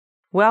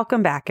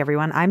Welcome back,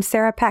 everyone. I'm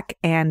Sarah Peck,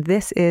 and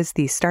this is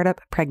the Startup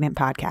Pregnant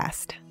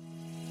Podcast.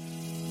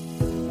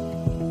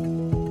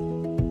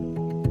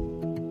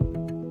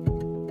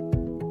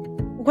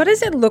 What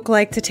does it look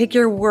like to take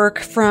your work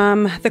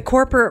from the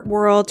corporate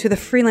world to the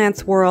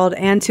freelance world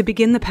and to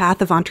begin the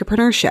path of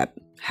entrepreneurship?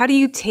 How do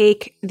you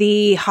take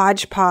the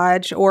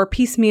hodgepodge or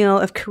piecemeal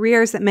of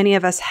careers that many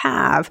of us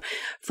have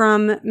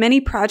from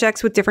many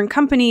projects with different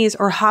companies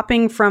or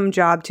hopping from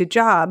job to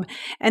job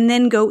and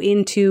then go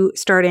into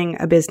starting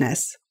a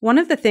business? One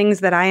of the things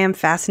that I am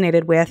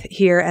fascinated with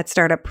here at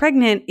Startup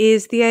Pregnant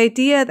is the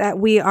idea that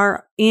we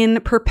are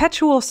in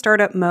perpetual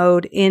startup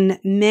mode in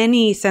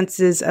many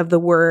senses of the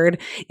word,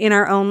 in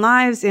our own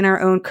lives, in our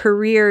own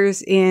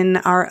careers, in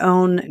our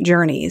own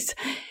journeys.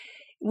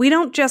 We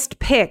don't just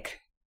pick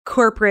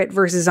corporate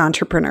versus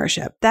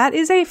entrepreneurship. That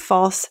is a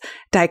false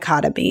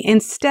dichotomy.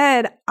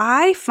 Instead,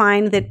 I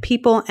find that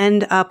people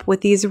end up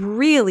with these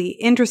really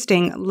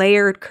interesting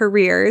layered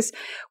careers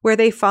where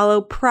they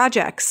follow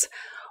projects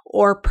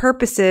or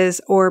purposes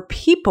or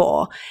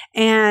people,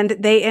 and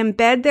they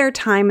embed their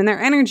time and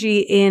their energy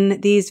in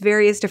these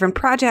various different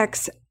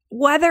projects,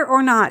 whether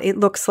or not it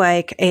looks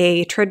like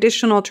a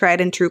traditional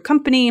tried and true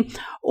company,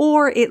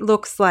 or it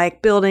looks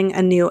like building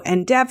a new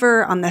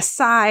endeavor on the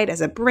side as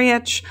a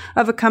branch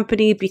of a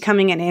company,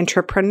 becoming an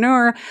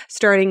entrepreneur,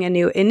 starting a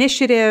new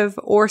initiative,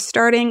 or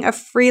starting a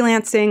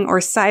freelancing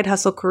or side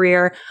hustle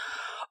career,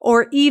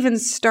 or even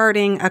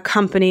starting a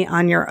company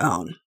on your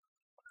own.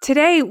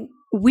 Today,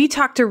 we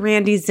talked to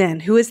Randi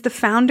Zinn, who is the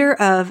founder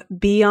of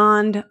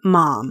Beyond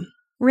Mom.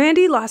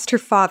 Randi lost her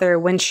father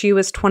when she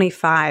was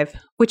 25,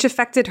 which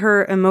affected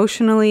her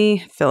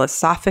emotionally,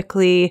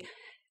 philosophically,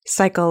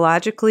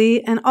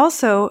 psychologically, and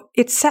also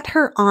it set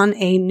her on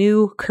a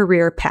new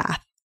career path.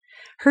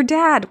 Her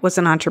dad was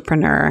an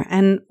entrepreneur,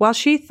 and while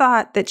she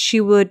thought that she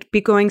would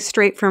be going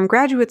straight from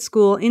graduate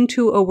school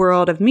into a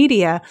world of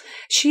media,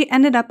 she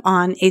ended up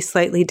on a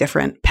slightly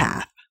different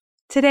path.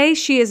 Today,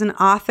 she is an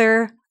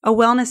author, a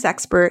wellness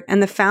expert,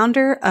 and the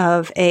founder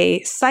of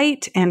a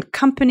site and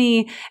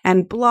company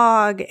and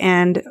blog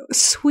and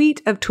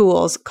suite of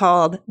tools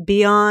called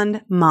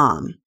Beyond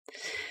Mom.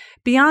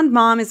 Beyond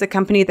Mom is a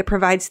company that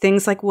provides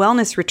things like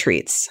wellness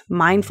retreats,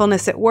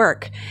 mindfulness at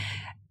work,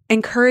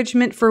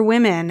 encouragement for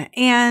women,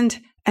 and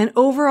an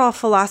overall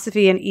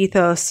philosophy and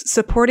ethos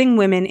supporting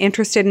women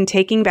interested in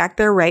taking back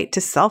their right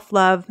to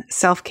self-love,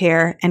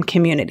 self-care, and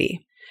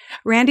community.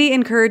 Randi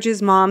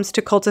encourages moms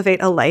to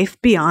cultivate a life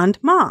beyond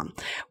mom,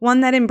 one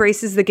that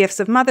embraces the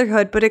gifts of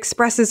motherhood but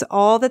expresses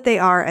all that they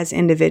are as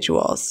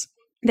individuals.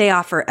 They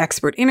offer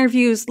expert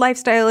interviews,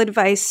 lifestyle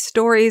advice,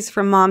 stories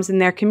from moms in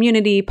their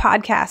community,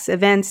 podcasts,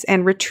 events,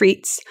 and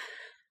retreats.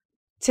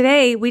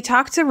 Today, we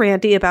talked to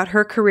Randi about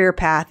her career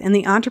path and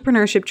the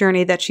entrepreneurship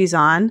journey that she's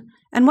on,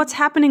 and what's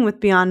happening with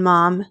Beyond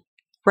Mom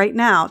right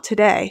now,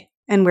 today,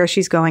 and where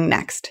she's going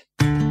next.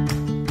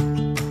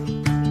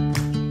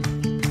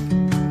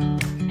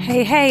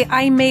 Hey,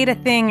 I made a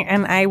thing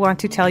and I want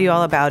to tell you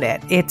all about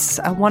it. It's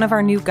one of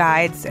our new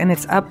guides and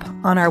it's up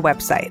on our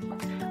website.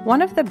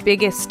 One of the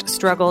biggest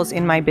struggles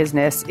in my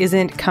business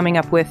isn't coming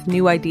up with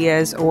new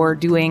ideas or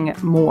doing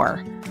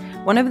more.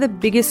 One of the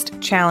biggest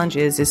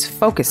challenges is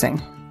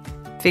focusing,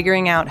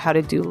 figuring out how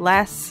to do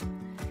less,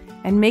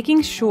 and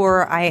making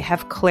sure I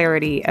have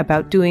clarity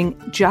about doing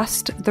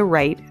just the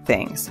right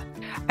things.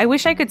 I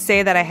wish I could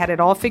say that I had it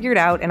all figured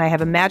out and I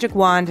have a magic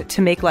wand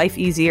to make life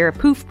easier,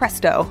 poof,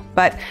 presto,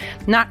 but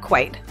not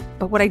quite.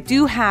 But what I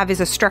do have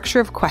is a structure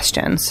of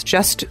questions,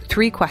 just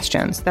 3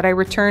 questions that I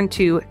return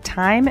to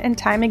time and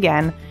time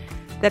again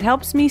that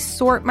helps me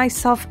sort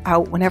myself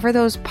out whenever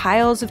those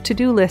piles of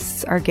to-do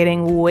lists are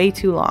getting way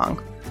too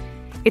long.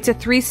 It's a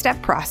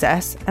 3-step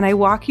process, and I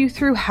walk you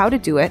through how to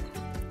do it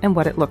and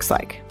what it looks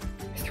like.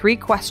 3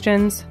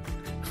 questions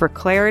for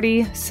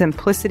clarity,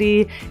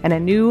 simplicity, and a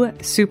new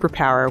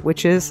superpower,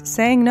 which is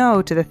saying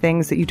no to the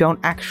things that you don't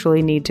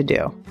actually need to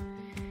do.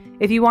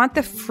 If you want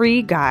the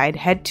free guide,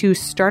 head to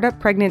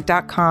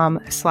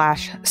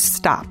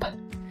startuppregnant.com/stop.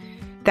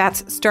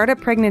 That's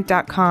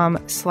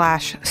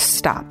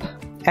startuppregnant.com/stop.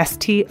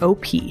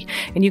 STOP.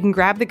 And you can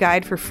grab the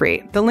guide for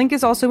free. The link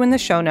is also in the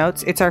show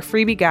notes. It's our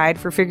freebie guide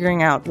for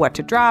figuring out what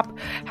to drop,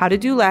 how to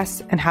do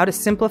less, and how to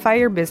simplify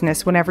your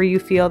business whenever you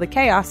feel the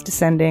chaos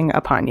descending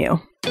upon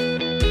you.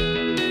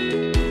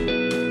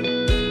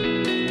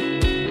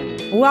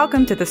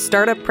 Welcome to the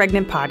Startup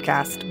Pregnant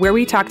Podcast, where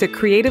we talk to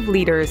creative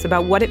leaders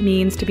about what it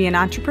means to be an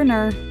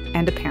entrepreneur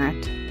and a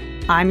parent.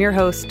 I'm your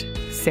host,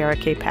 Sarah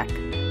K. Peck.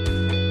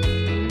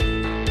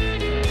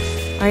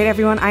 All right,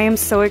 everyone, I am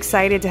so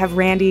excited to have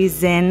Randi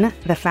Zinn,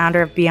 the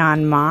founder of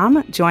Beyond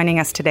Mom, joining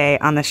us today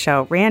on the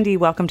show. Randi,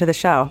 welcome to the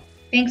show.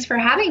 Thanks for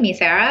having me,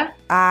 Sarah.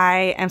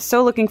 I am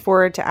so looking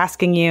forward to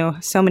asking you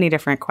so many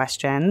different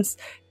questions.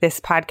 This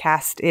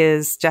podcast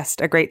is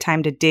just a great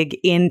time to dig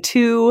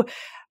into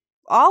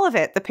all of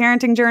it, the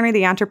parenting journey,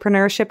 the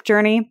entrepreneurship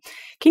journey.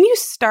 Can you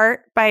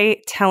start by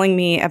telling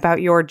me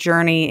about your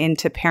journey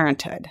into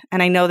parenthood?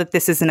 And I know that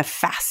this isn't a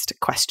fast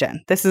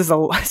question. This is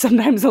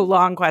sometimes a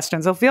long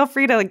question. So feel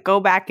free to go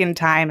back in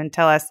time and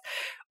tell us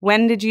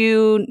When did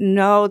you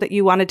know that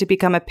you wanted to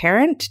become a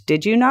parent?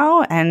 Did you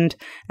know? And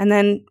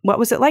then what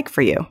was it like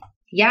for you?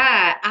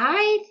 Yeah,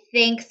 I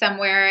think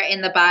somewhere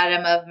in the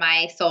bottom of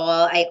my soul,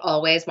 I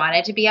always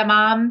wanted to be a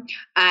mom.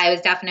 I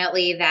was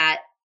definitely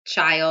that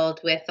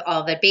child with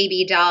all the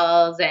baby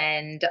dolls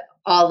and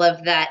all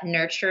of that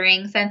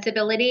nurturing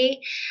sensibility.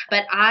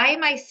 But I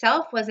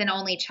myself was an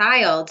only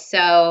child.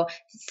 So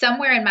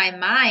somewhere in my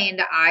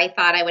mind, I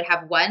thought I would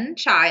have one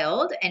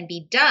child and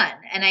be done.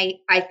 And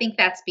I think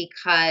that's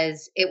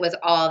because it was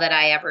all that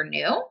I ever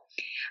knew.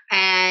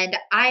 And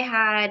I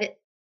had,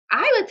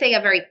 I would say,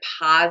 a very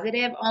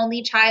positive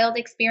only child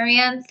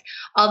experience.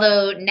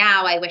 Although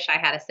now I wish I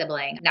had a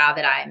sibling now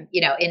that I'm,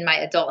 in my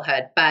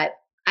adulthood. But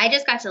I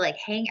just got to like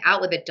hang out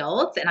with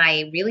adults and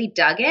I really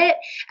dug it.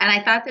 And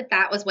I thought that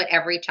that was what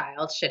every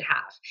child should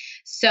have.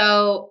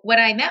 So when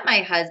I met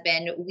my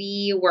husband,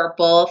 we were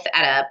both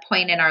at a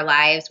point in our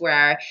lives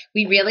where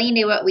we really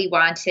knew what we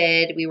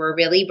wanted. We were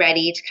really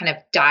ready to kind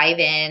of dive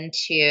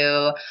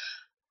into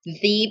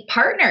the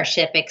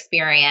partnership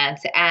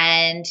experience.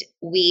 And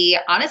we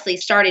honestly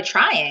started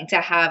trying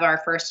to have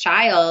our first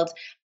child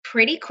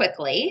pretty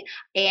quickly.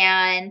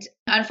 And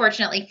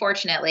unfortunately,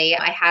 fortunately,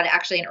 I had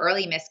actually an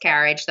early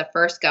miscarriage the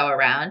first go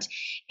around.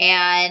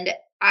 And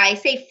I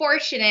say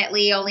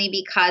fortunately only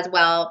because,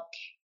 well,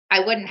 I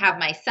wouldn't have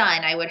my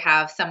son, I would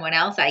have someone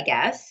else, I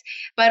guess.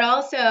 But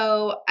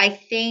also, I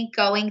think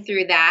going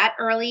through that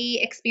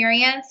early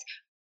experience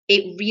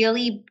it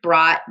really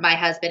brought my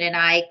husband and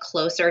I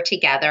closer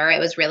together. It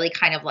was really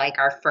kind of like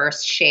our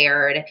first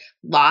shared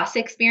loss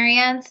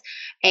experience.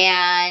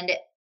 And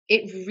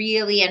it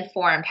really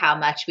informed how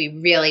much we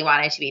really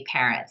wanted to be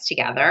parents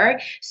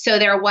together. So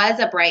there was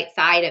a bright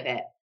side of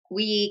it.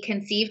 We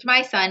conceived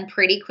my son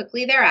pretty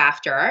quickly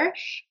thereafter.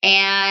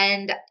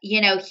 And,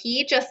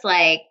 he just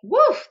like,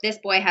 woof, this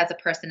boy has a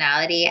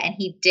personality. And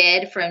he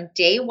did from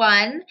day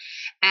one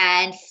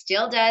and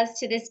still does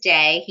to this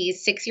day.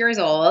 He's 6 years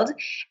old.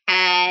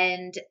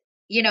 And,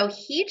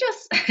 he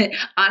just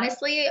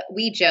honestly,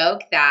 we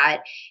joke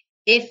that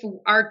if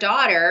our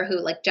daughter, who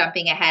like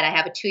jumping ahead, I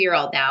have a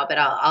 2-year-old now, but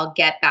I'll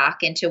get back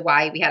into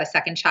why we had a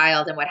second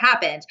child and what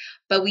happened.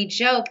 But we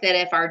joke that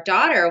if our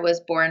daughter was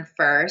born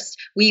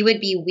first, we would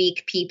be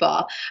weak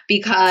people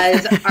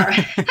because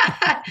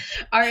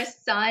our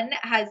son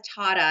has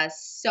taught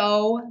us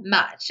so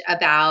much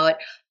about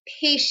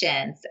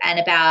patience and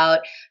about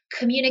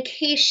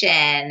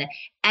communication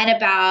and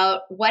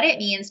about what it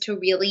means to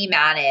really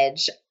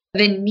manage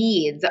the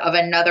needs of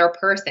another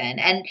person.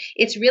 And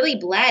it's really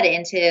bled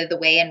into the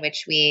way in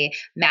which we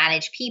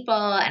manage people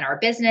and our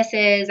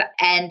businesses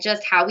and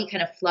just how we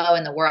kind of flow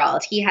in the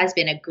world. He has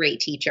been a great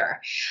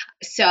teacher.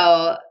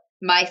 So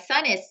my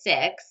son is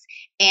 6.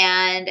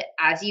 And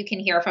as you can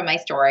hear from my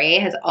story,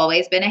 has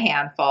always been a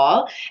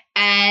handful.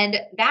 And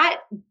that,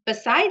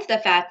 besides the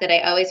fact that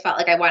I always felt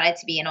like I wanted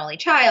to be an only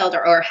child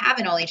or have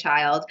an only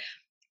child,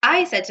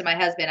 I said to my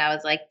husband, I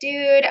was like,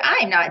 dude,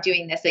 I'm not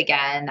doing this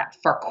again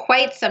for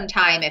quite some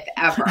time, if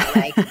ever.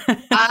 Like,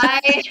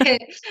 I,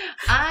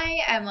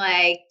 I am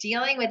like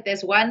dealing with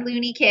this one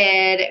loony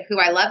kid who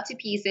I love to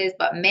pieces,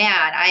 but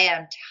man, I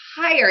am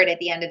tired at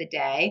the end of the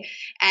day.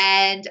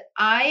 And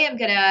I am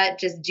going to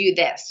just do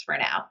this for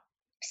now.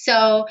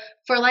 So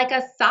for like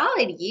a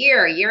solid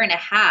year and a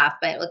half,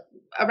 but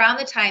around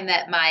the time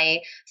that my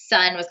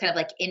son was kind of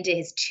like into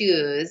his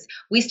twos,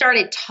 we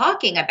started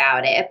talking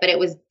about it, but it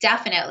was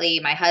definitely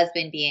my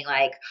husband being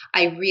like,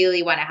 I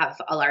really want to have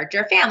a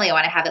larger family. I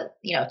want to have,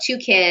 2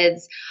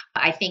 kids.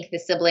 I think the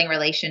sibling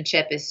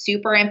relationship is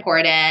super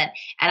important. And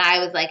I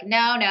was like,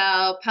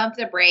 no, pump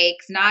the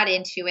brakes, not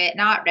into it,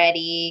 not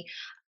ready.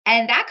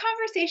 And that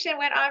conversation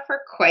went on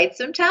for quite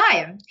some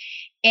time.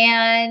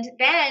 And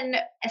then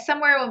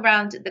somewhere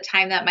around the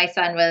time that my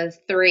son was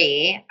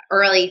 3,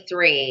 early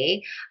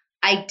 3,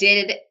 I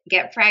did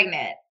get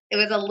pregnant. It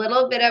was a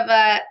little bit of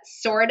a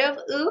sort of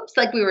oops,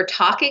 like we were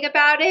talking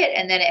about it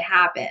and then it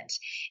happened.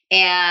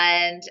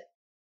 And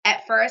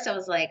at first I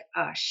was like,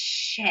 oh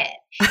shit.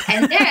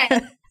 And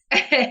then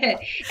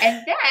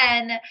and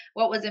then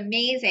what was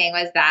amazing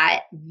was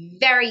that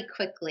very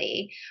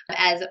quickly,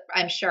 as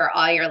I'm sure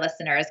all your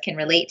listeners can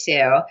relate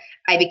to,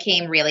 I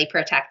became really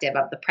protective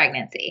of the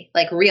pregnancy,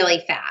 like really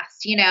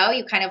fast. You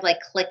kind of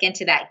like click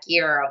into that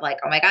gear of like,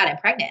 oh my God, I'm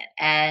pregnant.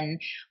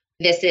 And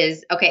this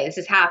is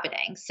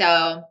happening.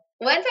 So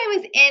once I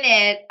was in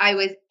it, I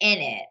was in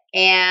it.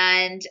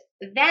 And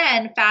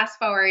then fast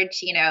forward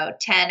to,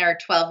 10 or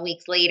 12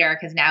 weeks later,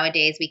 because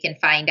nowadays we can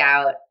find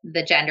out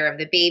the gender of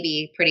the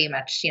baby pretty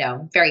much,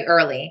 very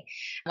early.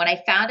 When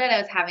I found out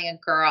I was having a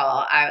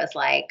girl, I was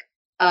like,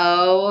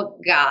 oh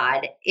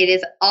God, it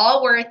is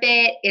all worth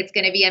it. It's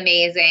going to be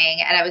amazing.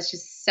 And I was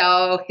just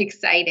so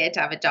excited to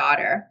have a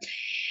daughter.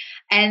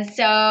 And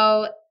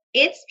so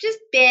it's just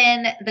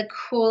been the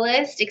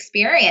coolest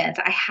experience,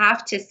 I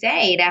have to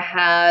say, to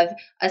have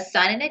a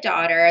son and a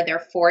daughter.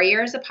 They're 4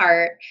 years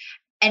apart.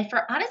 and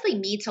for honestly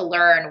me to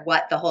learn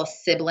what the whole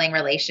sibling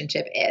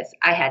relationship is.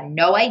 I had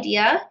no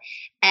idea.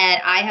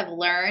 And I have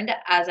learned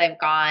as I've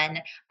gone,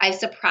 I've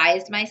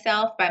surprised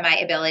myself by my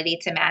ability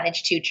to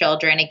manage two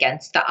children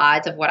against the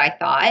odds of what I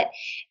thought.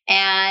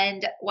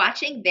 And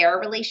watching their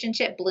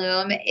relationship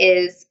bloom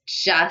is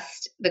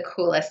just the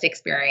coolest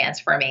experience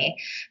for me.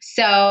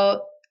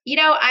 So,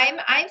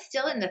 I'm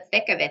still in the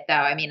thick of it though.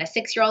 I mean, a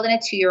 6-year-old and a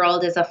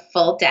 2-year-old is a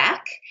full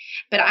deck,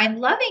 but I'm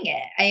loving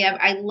it.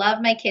 I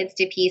love my kids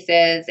to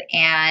pieces,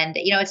 and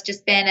it's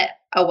just been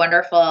a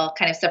wonderful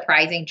kind of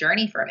surprising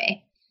journey for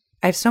me.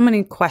 I have so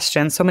many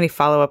questions, so many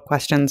follow-up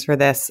questions for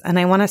this. And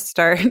I want to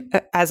start,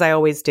 as I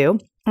always do,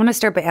 I want to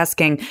start by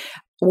asking,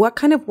 what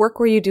kind of work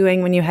were you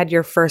doing when you had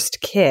your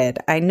first kid?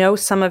 I know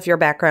some of your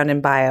background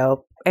in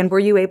bio, and were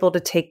you able to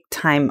take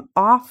time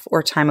off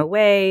or time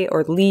away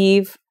or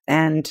leave?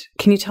 And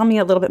can you tell me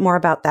a little bit more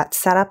about that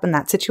setup and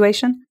that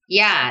situation?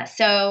 Yeah.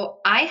 So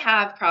I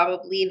have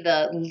probably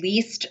the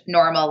least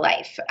normal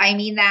life. I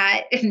mean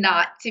that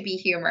not to be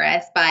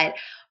humorous, but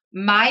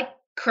my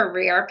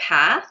career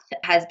path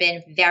has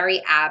been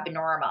very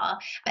abnormal.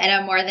 And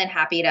I'm more than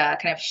happy to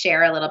kind of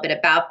share a little bit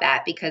about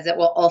that because it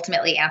will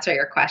ultimately answer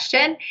your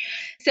question.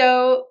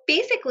 So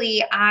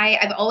basically,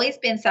 I've always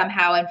been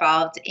somehow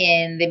involved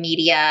in the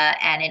media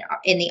and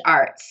in the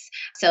arts.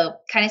 So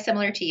kind of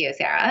similar to you,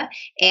 Sarah.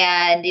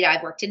 And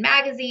I've worked in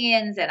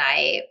magazines, and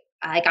I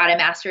got a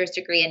master's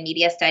degree in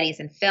media studies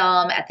and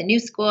film at the New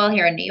School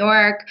here in New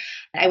York.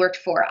 I worked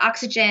for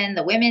Oxygen,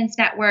 the Women's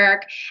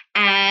Network.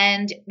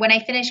 And when I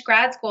finished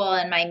grad school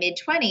in my mid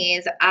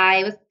 20s,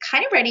 I was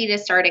kind of ready to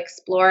start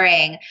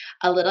exploring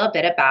a little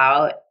bit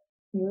about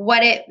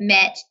what it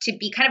meant to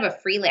be kind of a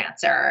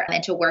freelancer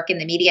and to work in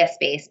the media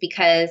space,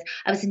 because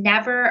I was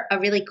never a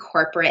really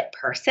corporate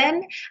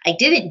person. I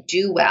didn't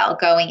do well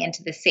going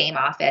into the same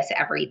office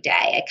every day.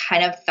 I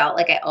kind of felt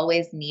like I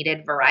always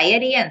needed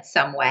variety in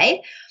some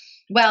way.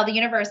 Well, the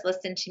universe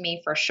listened to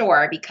me for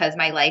sure, because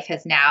my life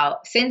has now,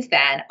 since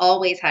then,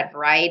 always had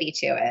variety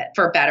to it,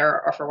 for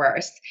better or for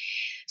worse.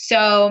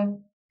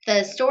 So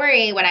the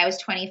story when I was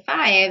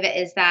 25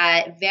 is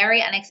that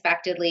very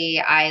unexpectedly,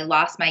 I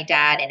lost my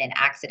dad in an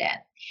accident.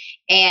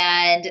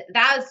 And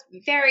that was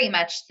very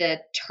much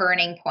the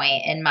turning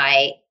point in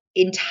my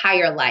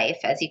entire life,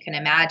 as you can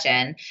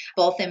imagine,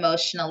 both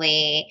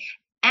emotionally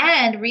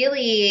and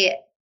really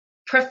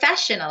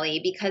professionally,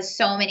 because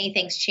so many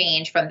things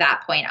changed from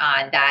that point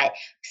on that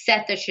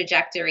set the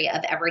trajectory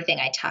of everything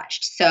I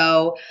touched.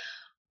 So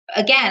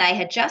again, I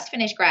had just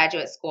finished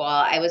graduate school.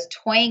 I was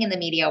toying in the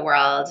media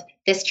world.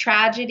 This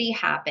tragedy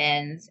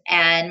happens,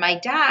 and my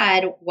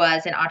dad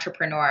was an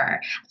entrepreneur.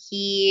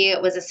 He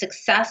was a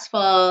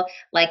successful,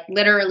 like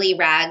literally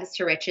rags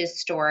to riches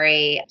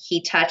story.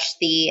 He touched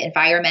the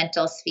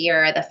environmental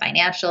sphere, the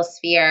financial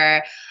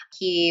sphere.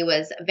 He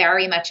was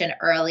very much an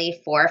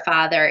early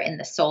forefather in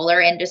the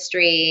solar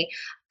industry,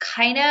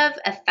 kind of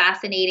a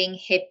fascinating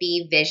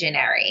hippie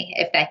visionary,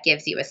 if that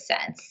gives you a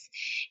sense.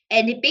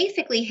 And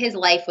basically, his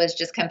life was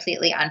just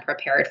completely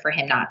unprepared for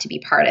him not to be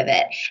part of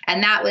it.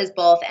 And that was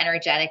both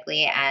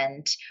energetically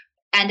and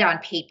on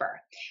paper.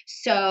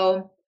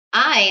 So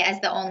I, as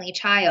the only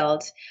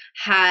child,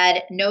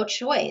 had no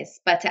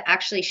choice but to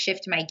actually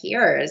shift my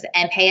gears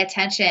and pay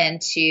attention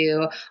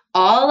to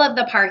all of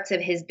the parts of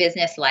his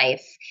business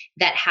life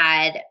that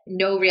had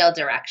no real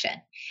direction.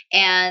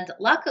 And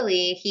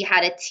luckily, he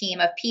had a team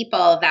of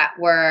people that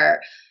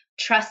were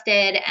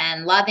trusted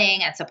and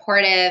loving and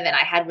supportive, and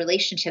I had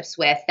relationships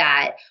with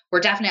that were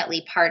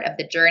definitely part of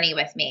the journey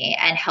with me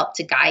and helped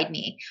to guide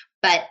me.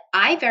 But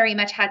I very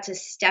much had to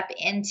step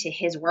into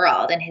his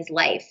world and his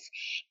life.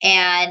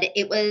 And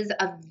it was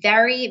a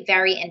very,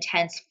 very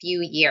intense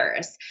few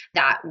years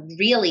that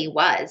really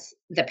was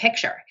the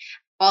picture.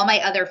 All my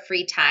other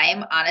free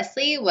time,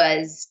 honestly,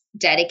 was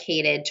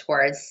dedicated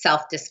towards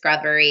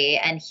self-discovery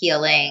and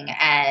healing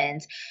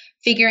and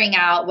figuring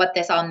out what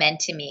this all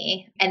meant to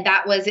me. And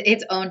that was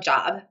its own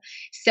job.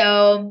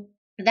 So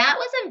that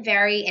was a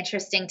very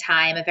interesting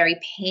time, a very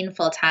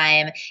painful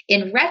time.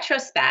 In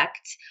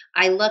retrospect,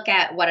 I look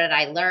at what did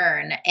I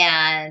learn?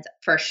 And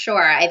for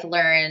sure, I've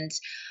learned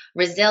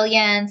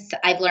resilience.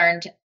 I've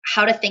learned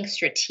how to think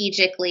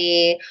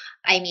strategically.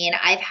 I mean,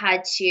 I've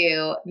had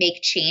to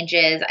make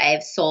changes.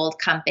 I've sold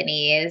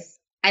companies.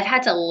 I've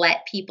had to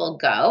let people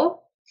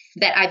go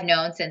that I've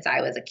known since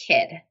I was a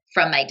kid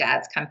from my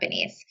dad's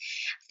companies.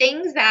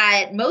 Things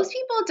that most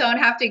people don't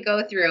have to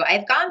go through,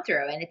 I've gone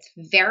through, and it's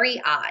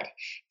very odd,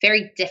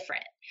 very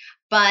different.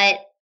 But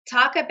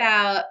talk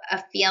about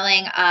a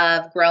feeling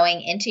of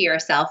growing into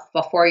yourself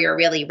before you're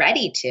really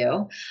ready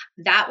to.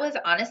 That was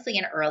honestly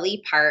an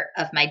early part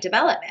of my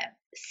development.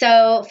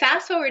 So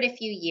fast forward a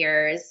few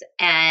years,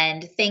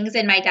 and things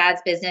in my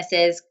dad's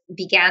businesses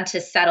began to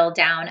settle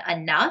down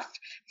enough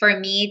for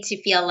me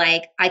to feel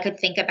like I could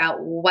think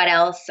about what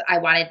else I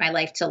wanted my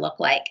life to look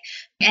like.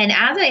 And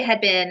as I had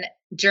been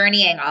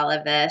journeying all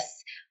of this,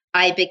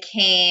 I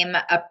became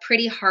a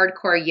pretty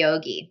hardcore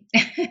yogi,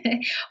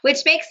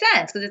 which makes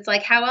sense because it's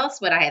like, how else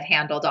would I have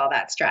handled all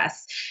that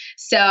stress?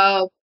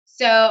 So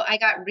So I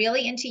got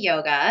really into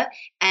yoga,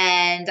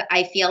 and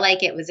I feel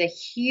like it was a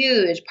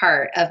huge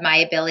part of my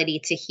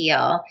ability to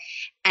heal.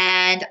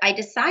 And I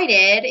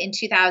decided in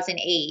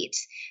 2008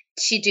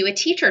 to do a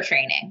teacher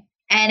training.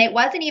 And it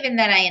wasn't even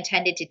that I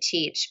intended to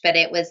teach, but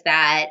it was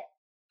that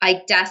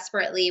I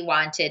desperately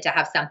wanted to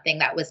have something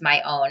that was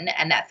my own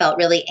and that felt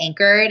really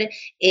anchored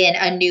in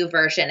a new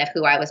version of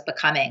who I was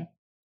becoming.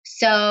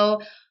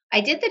 So I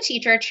did the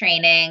teacher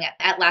training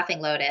at Laughing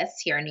Lotus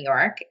here in New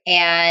York.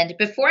 And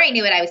before I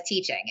knew it, I was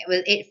teaching.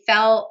 It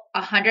felt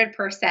 100%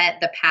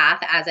 the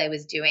path as I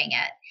was doing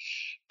it.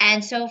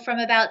 And so from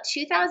about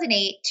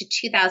 2008 to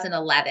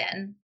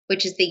 2011,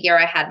 which is the year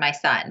I had my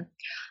son,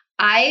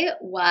 I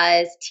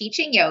was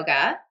teaching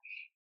yoga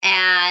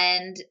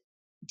and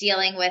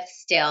dealing with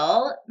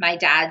still my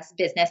dad's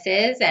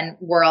businesses and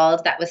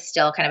world that was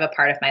still kind of a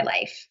part of my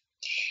life.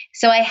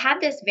 So I had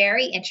this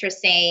very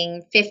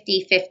interesting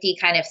 50-50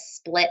 kind of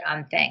split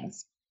on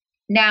things.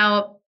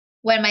 Now,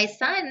 when my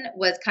son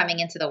was coming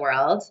into the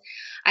world,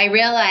 I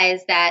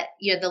realized that,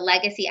 the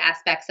legacy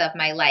aspects of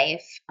my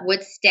life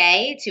would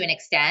stay to an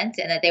extent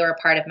and that they were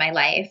part of my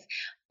life.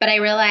 But I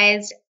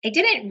realized I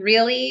didn't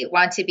really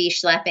want to be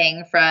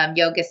schlepping from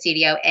yoga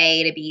studio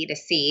A to B to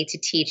C to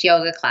teach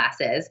yoga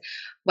classes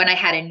when I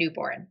had a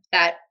newborn.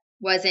 That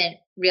wasn't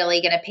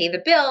really going to pay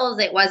the bills.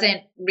 It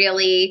wasn't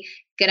really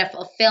going to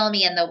fulfill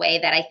me in the way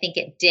that I think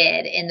it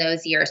did in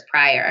those years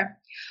prior.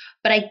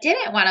 But I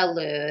didn't want to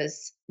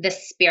lose the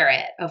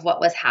spirit of what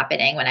was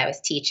happening when I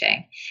was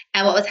teaching.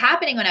 And what was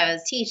happening when I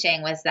was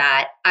teaching was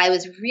that I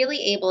was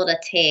really able to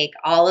take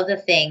all of the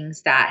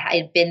things that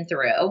I'd been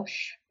through,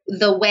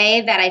 the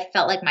way that I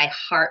felt like my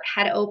heart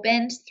had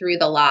opened through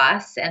the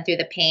loss and through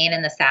the pain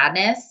and the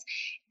sadness,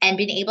 and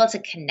been able to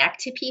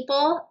connect to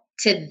people,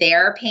 to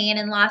their pain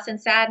and loss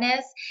and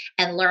sadness,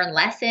 and learn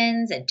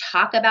lessons and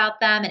talk about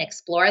them and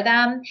explore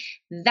them.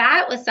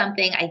 That was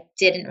something I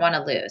didn't want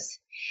to lose.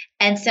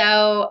 And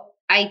so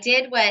I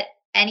did what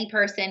any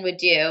person would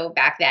do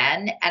back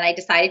then, and I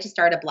decided to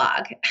start a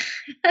blog.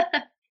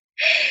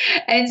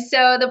 And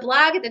so the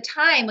blog at the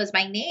time was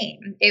my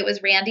name. It was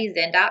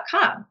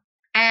randizinn.com.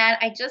 And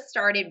I just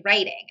started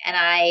writing, and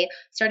I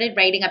started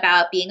writing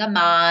about being a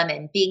mom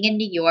and being in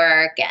New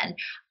York. And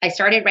I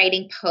started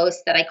writing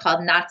posts that I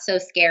called Not So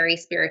Scary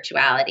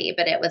Spirituality,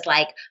 but it was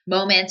like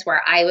moments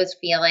where I was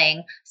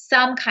feeling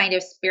some kind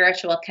of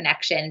spiritual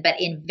connection, but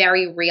in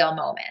very real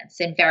moments,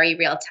 in very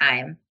real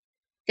time.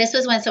 This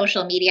was when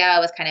social media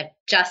was kind of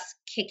just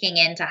kicking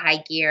into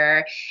high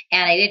gear,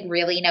 and I didn't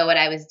really know what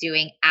I was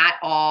doing at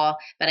all,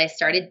 but I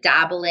started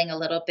dabbling a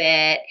little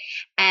bit.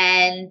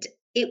 And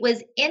it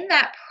was in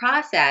that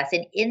process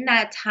and in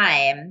that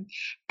time,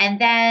 and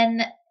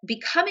then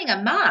becoming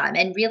a mom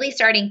and really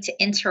starting to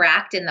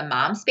interact in the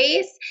mom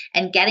space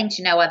and getting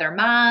to know other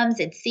moms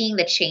and seeing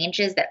the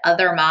changes that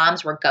other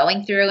moms were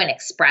going through and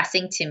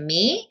expressing to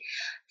me,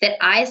 that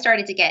I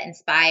started to get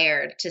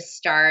inspired to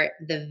start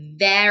the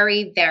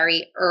very,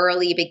 very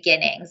early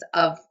beginnings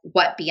of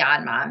what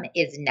Beyond Mom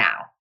is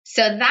now.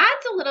 So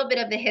that's a little bit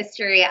of the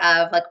history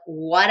of like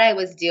what I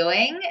was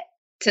doing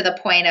to the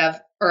point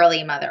of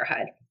early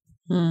motherhood.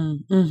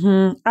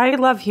 Mm-hmm. I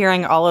love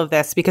hearing all of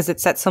this because it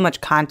sets so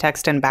much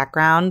context and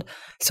background.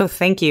 So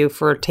thank you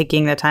for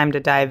taking the time to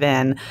dive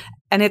in.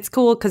 And it's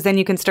cool because then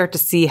you can start to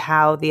see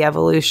how the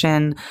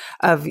evolution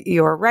of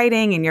your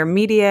writing and your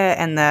media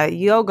and the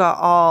yoga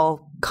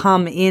all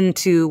come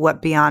into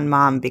what Beyond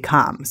Mom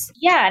becomes.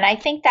 Yeah. And I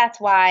think that's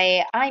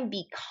why I'm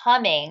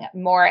becoming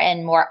more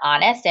and more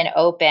honest and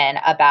open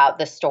about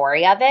the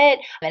story of it.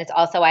 And it's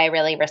also why I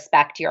really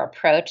respect your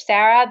approach,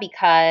 Sarah,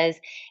 because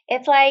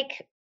it's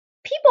like,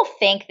 people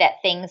think that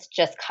things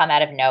just come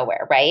out of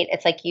nowhere, right?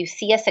 It's like you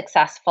see a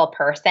successful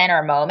person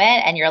or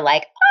moment and you're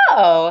like,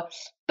 oh,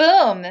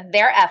 boom,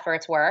 their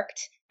efforts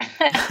worked. And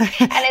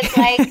it's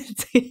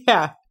like,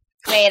 yeah.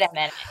 Wait a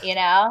minute,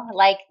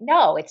 like,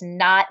 no, it's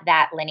not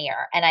that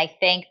linear. And I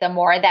think the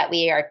more that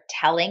we are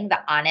telling the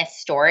honest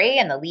story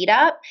and the lead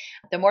up,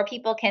 the more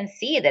people can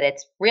see that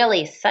it's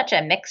really such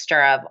a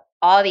mixture of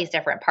all these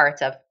different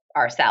parts of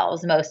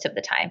ourselves most of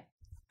the time.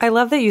 I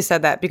love that you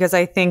said that because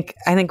I think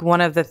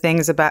one of the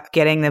things about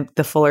getting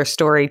the fuller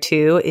story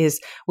too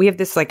is we have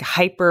this like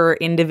hyper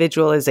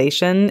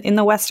individualization in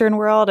the Western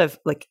world of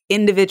like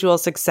individual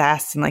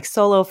success and like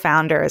solo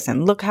founders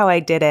and look how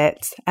I did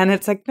it. And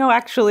it's like, no,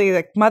 actually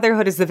like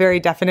motherhood is the very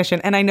definition.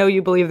 And I know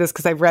you believe this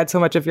because I've read so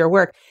much of your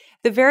work.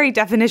 The very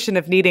definition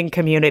of needing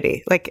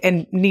community, like,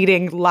 and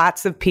needing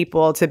lots of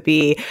people to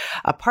be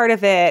a part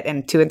of it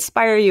and to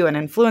inspire you and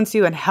influence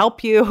you and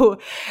help you.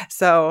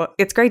 So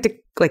it's great to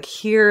like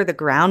hear the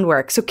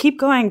groundwork. So keep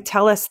going.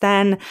 Tell us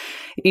then,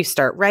 you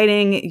start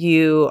writing,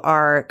 you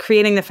are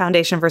creating the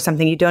foundation for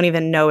something you don't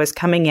even know is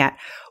coming yet.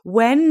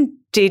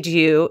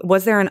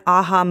 Was there an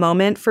aha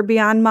moment for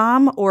Beyond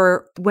Mom,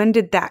 or when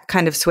did that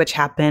kind of switch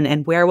happen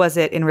and where was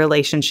it in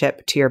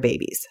relationship to your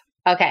babies?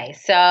 Okay.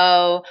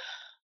 So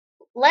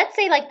let's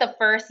say like the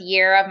first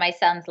year of my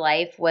son's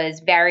life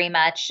was very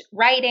much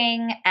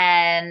writing.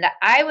 And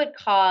I would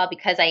call,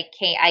 because I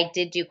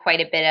did do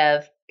quite a bit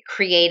of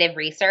creative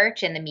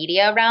research in the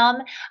media realm,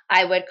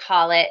 I would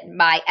call it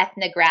my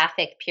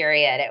ethnographic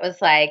period. It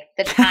was like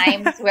the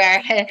times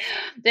where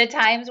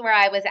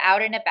I was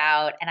out and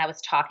about and I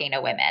was talking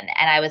to women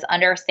and I was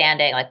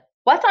understanding like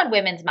what's on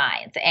women's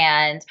minds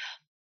and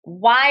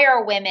why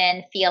are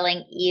women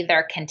feeling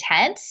either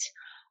content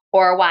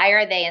or why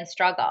are they in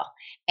struggle?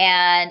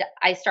 And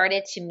I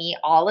started to meet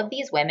all of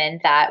these women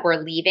that were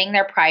leaving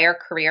their prior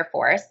career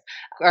force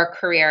or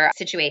career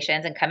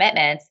situations and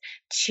commitments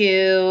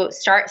to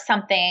start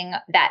something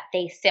that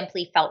they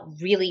simply felt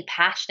really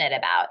passionate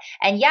about.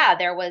 And yeah,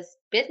 there was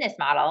business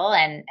model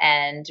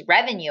and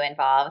revenue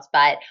involved,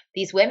 but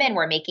these women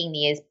were making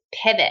these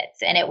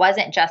pivots and it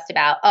wasn't just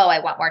about, oh, I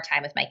want more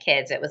time with my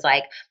kids. It was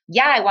like,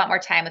 yeah, I want more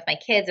time with my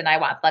kids and I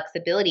want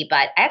flexibility, but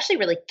I actually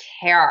really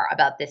care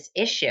about this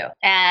issue.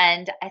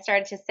 And I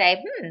started to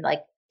say,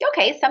 like,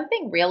 okay,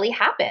 something really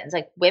happens.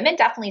 Like women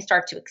definitely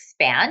start to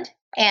expand.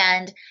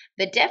 And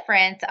the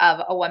difference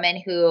of a woman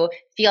who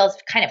feels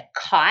kind of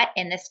caught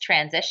in this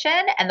transition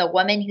and the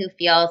woman who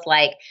feels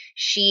like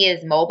she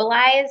is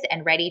mobilized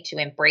and ready to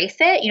embrace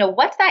it,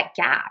 what's that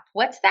gap?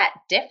 What's that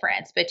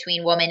difference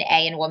between woman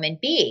A and woman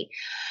B?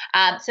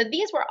 So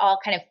these were all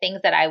kind of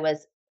things that I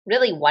was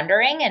really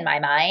wondering in my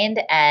mind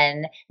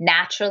and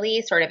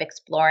naturally sort of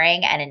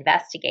exploring and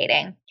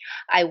investigating.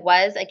 I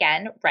was,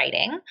 again,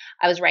 writing.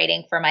 I was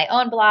writing for my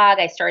own blog.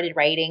 I started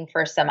writing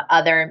for some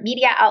other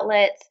media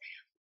outlets.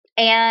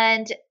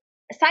 And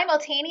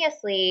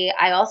simultaneously,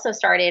 I also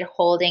started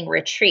holding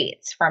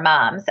retreats for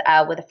moms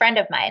with a friend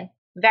of mine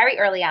very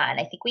early on.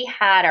 I think we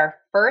had our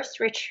first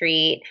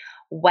retreat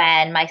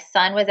when my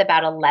son was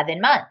about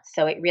 11 months.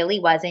 So it really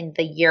was in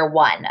the year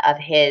one of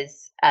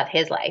his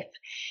life.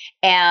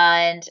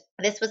 And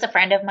this was a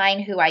friend of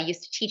mine who I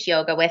used to teach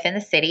yoga with in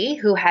the city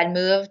who had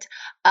moved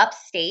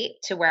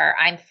upstate to where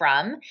I'm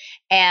from.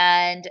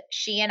 And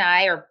she and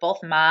I are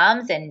both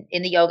moms and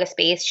in the yoga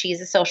space.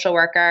 She's a social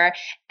worker.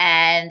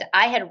 And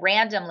I had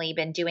randomly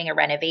been doing a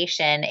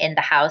renovation in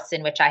the house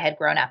in which I had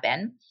grown up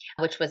in,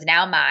 which was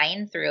now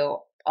mine through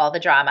all the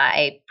drama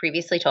I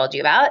previously told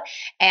you about.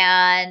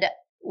 And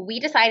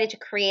we decided to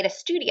create a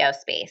studio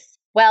space.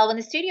 Well, when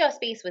the studio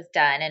space was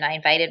done and I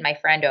invited my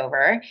friend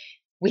over,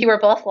 we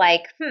were both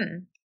like,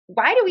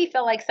 why do we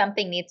feel like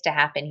something needs to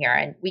happen here?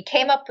 And we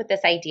came up with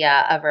this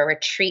idea of a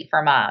retreat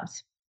for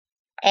moms.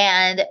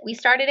 And we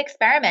started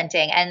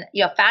experimenting. And,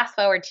 fast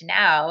forward to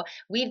now,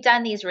 we've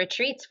done these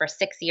retreats for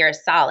 6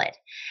 years solid.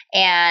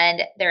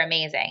 And they're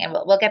amazing. And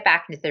we'll get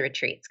back into the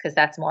retreats because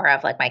that's more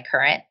of like my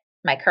current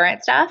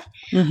stuff.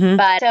 Mm-hmm.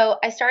 But so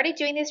I started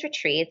doing these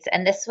retreats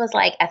and this was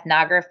like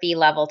ethnography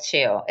level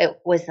 2. It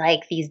was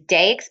like these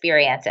day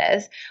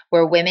experiences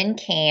where women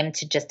came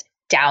to just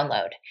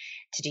download,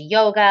 to do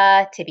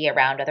yoga, to be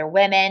around other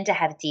women, to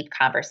have deep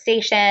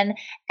conversation.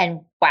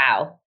 And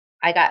wow,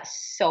 I got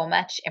so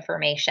much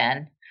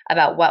information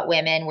about what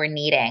women were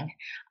needing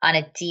on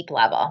a deep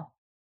level.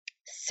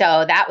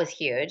 So that was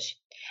huge.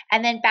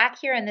 And then back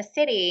here in the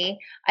city,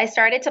 I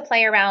started to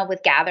play around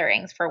with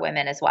gatherings for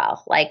women as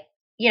well. Like,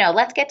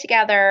 let's get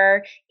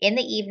together in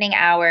the evening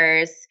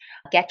hours,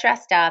 get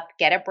dressed up,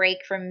 get a break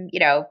from,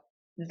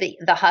 the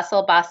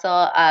hustle bustle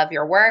of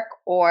your work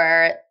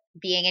or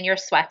being in your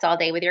sweats all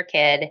day with your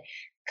kid.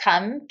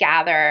 Come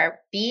gather,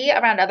 be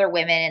around other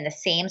women in the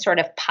same sort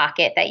of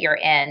pocket that you're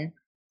in,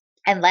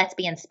 and let's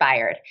be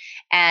inspired.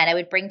 And I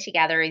would bring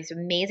together these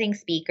amazing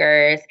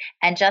speakers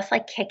and just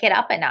like kick it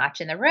up a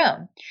notch in the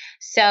room.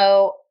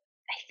 So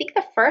I think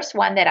the first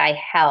one that I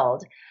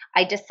held,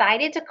 I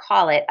decided to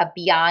call it a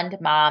Beyond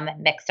Mom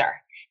Mixer.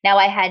 Now,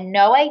 I had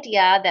no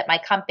idea that my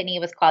company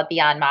was called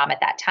Beyond Mom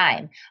at that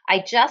time. I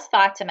just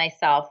thought to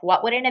myself,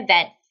 what would an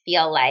event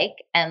feel like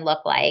and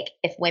look like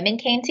if women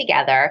came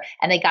together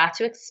and they got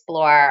to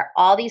explore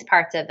all these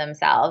parts of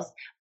themselves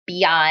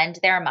beyond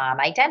their mom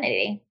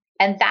identity?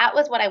 And that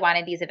was what I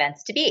wanted these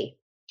events to be.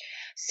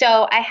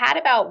 So I had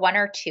about 1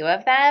 or 2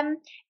 of them.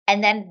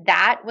 And then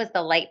that was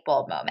the light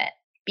bulb moment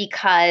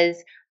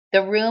because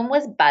the room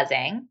was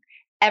buzzing.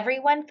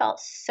 Everyone felt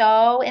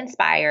so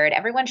inspired.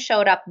 Everyone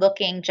showed up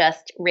looking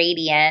just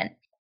radiant.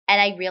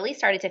 And I really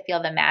started to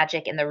feel the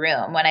magic in the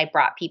room when I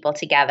brought people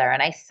together.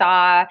 And I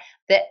saw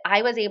that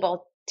I was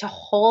able to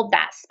hold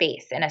that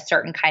space in a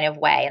certain kind of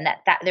way and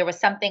that there was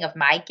something of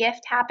my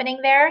gift happening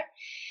there.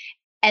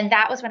 And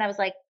that was when I was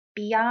like,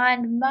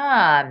 Beyond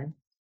Mom.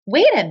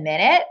 Wait a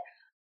minute.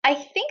 I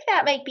think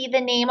that might be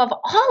the name of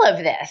all of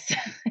this.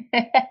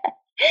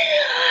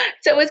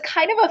 So it was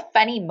kind of a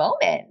funny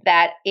moment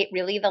that it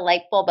really, the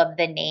light bulb of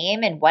the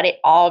name and what it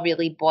all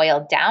really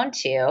boiled down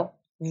to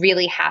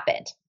really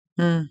happened.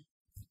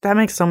 That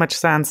makes so much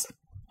sense.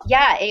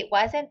 Yeah, it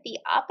wasn't the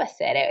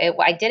opposite.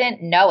 I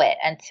didn't know it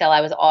until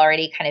I was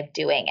already kind of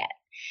doing it.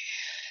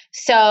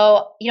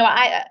 So,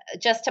 I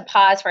just to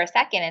pause for a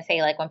second and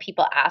say, like, when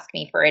people ask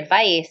me for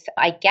advice,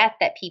 I get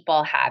that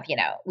people have,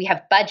 we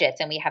have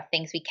budgets and we have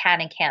things we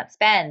can and can't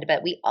spend,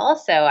 but we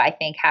also, I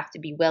think, have to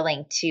be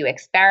willing to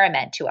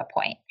experiment to a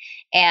point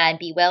and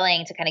be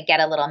willing to kind of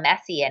get a little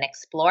messy and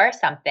explore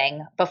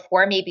something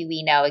before maybe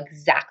we know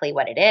exactly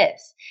what it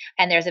is.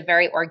 And there's a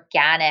very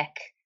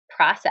organic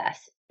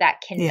process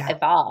that can Yeah,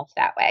 evolve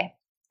that way.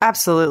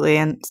 absolutely.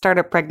 And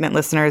Startup Pregnant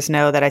listeners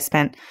know that I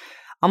spent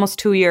almost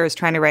 2 years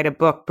trying to write a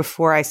book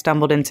before I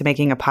stumbled into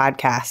making a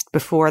podcast,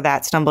 before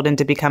that stumbled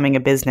into becoming a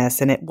business.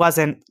 And it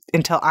wasn't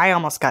until I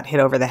almost got hit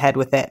over the head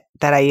with it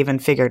that I even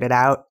figured it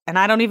out. And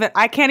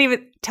I can't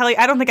even tell you,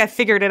 I don't think I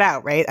figured it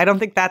out, right? I don't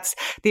think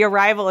the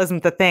arrival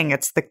isn't the thing.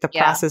 It's the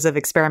process of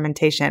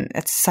experimentation.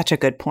 It's such a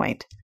good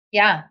point.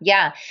 Yeah,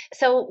 yeah.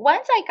 So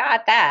once I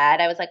got that,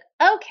 I was like,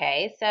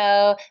 okay,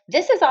 so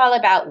this is all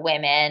about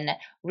women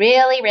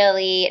really,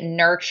 really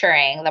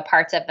nurturing the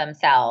parts of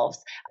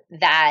themselves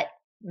that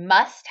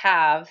must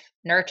have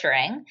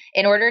nurturing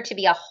in order to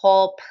be a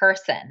whole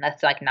person.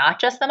 That's like not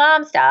just the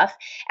mom stuff.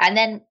 And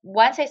then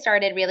once I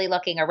started really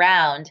looking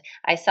around,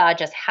 I saw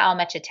just how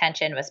much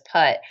attention was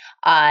put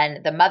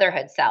on the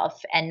motherhood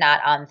self and not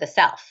on the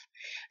self.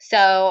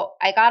 So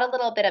I got a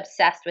little bit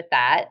obsessed with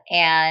that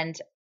and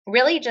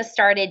really just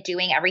started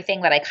doing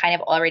everything that I kind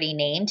of already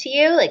named to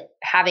you, like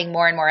having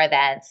more and more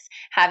events,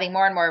 having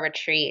more and more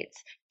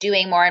retreats,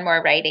 doing more and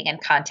more writing and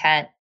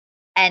content,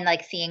 and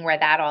like seeing where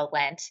that all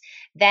went.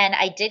 Then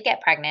I did get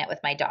pregnant with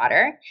my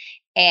daughter.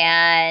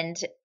 And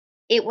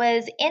it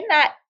was in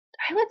that,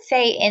 I would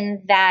say,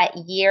 in that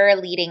year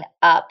leading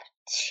up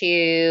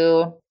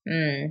to,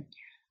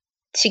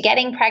 to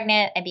getting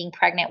pregnant and being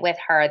pregnant with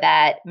her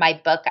that my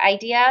book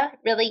idea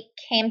really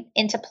came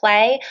into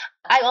play.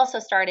 I also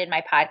started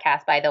my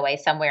podcast, by the way,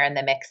 somewhere in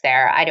the mix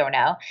there. I don't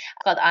know,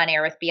 called On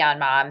Air with Beyond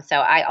Mom. So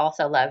I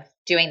also love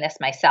doing this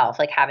myself,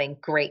 like having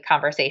great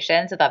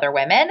conversations with other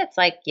women. It's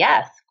like,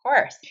 yes, of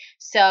course.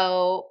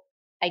 So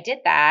I did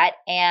that.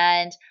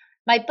 And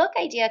my book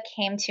idea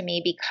came to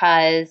me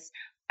because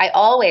I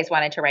always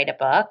wanted to write a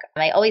book.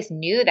 I always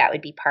knew that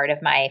would be part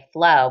of my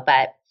flow.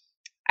 But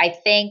I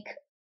think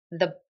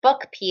the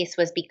book piece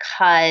was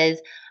because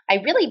I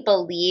really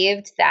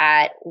believed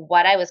that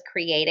what I was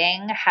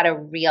creating had a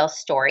real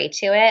story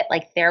to it.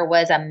 Like there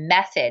was a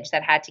message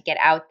that had to get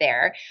out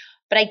there,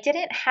 but I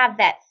didn't have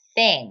that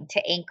thing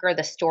to anchor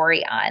the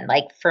story on,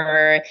 like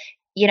for,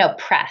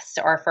 press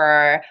or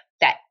for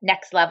that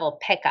next level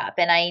pickup.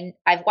 And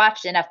I've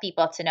watched enough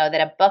people to know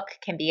that a book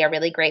can be a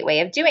really great way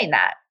of doing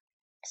that.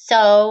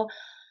 So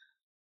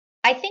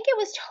I think it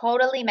was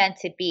totally meant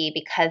to be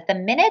because the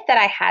minute that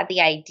I had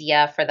the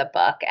idea for the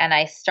book and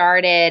I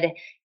started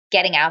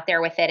getting out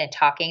there with it and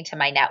talking to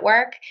my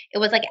network, it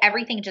was like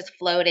everything just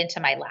flowed into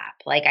my lap.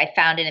 Like I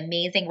found an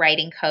amazing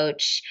writing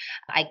coach.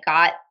 I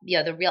got,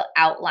 the real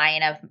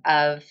outline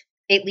of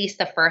at least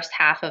the first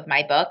half of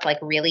my book, like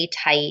really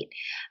tight.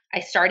 I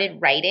started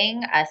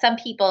writing. Some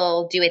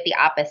people do it the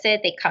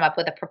opposite. They come up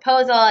with a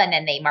proposal and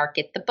then they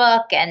market the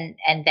book and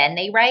then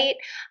they write.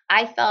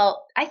 I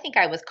think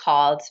I was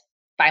called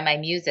by my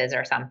muses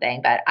or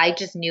something, but I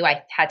just knew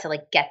I had to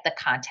like get the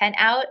content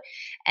out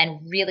and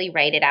really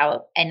write it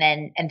out and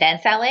then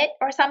sell it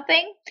or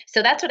something.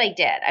 So that's what I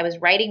did. I was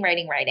writing,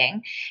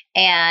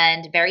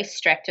 and very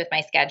strict with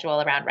my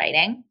schedule around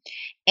writing.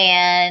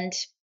 And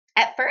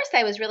at first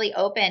I was really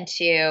open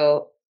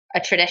to a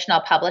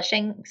traditional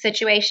publishing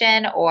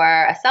situation or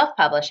a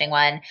self-publishing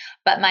one.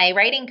 But my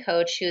writing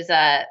coach, who's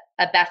a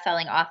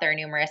best-selling author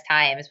numerous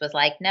times, was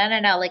like, no,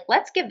 like,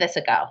 let's give this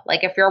a go.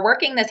 Like, if you're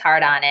working this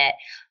hard on it,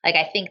 like,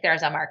 I think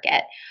there's a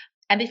market.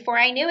 And before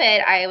I knew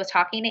it, I was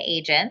talking to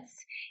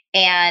agents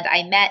and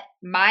I met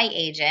my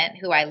agent,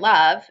 who I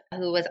love,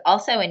 who was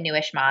also a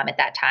newish mom at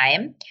that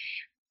time.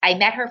 I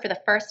met her for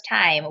the first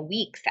time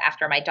weeks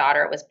after my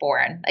daughter was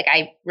born. Like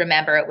I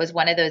remember it was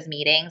one of those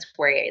meetings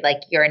where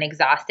like you're an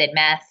exhausted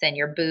mess and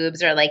your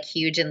boobs are like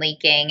huge and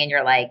leaking and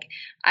you're like,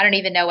 I don't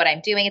even know what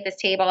I'm doing at this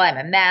table. I'm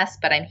a mess,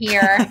 but I'm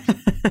here.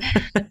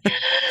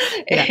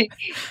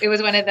 It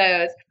was one of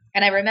those.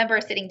 And I remember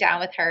sitting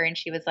down with her and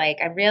she was like,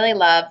 I really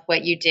love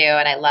what you do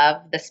and I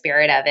love the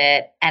spirit of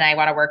it and I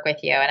want to work with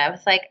you. And I was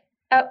like,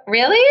 oh,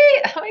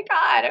 really? Oh my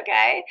God.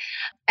 Okay.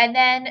 And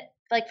then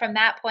like from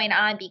that point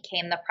on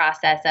became the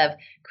process of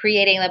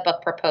creating the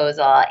book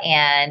proposal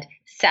and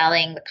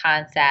selling the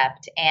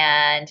concept.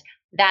 And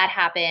that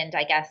happened,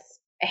 I guess,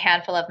 a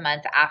handful of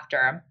months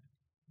after.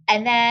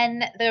 And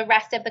then the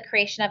rest of the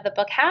creation of the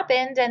book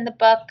happened and the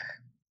book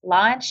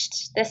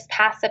launched this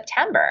past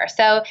September.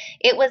 So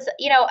it was,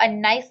 a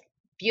nice,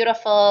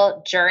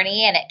 beautiful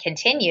journey and it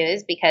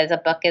continues because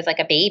a book is like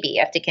a baby.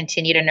 You have to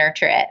continue to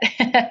nurture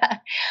it.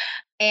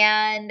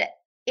 And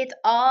it's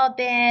all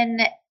been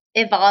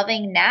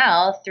evolving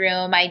now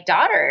through my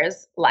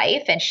daughter's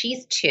life, and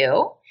she's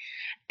 2.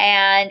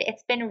 And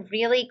it's been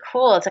really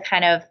cool to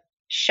kind of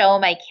show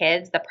my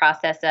kids the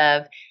process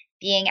of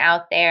being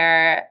out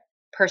there,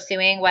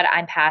 pursuing what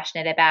I'm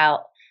passionate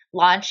about,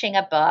 launching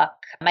a book.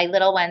 My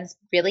little ones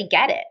really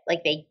get it.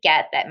 Like they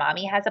get that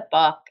mommy has a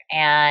book.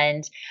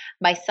 And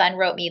my son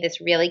wrote me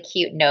this really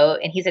cute note,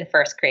 and he's in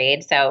first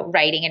grade. So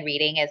writing and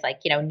reading is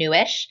like,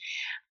 newish.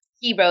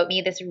 He wrote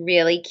me this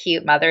really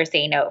cute Mother's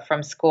Day note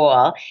from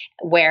school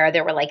where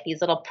there were like these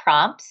little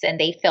prompts and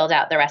they filled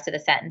out the rest of the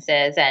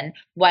sentences. And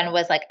one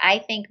was like, I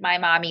think my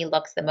mommy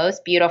looks the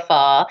most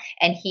beautiful.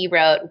 And he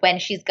wrote, when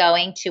she's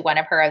going to one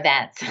of her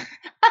events.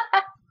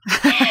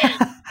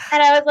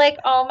 And I was like,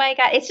 oh my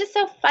God, it's just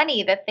so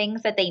funny the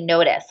things that they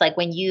notice. Like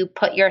when you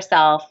put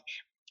yourself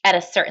at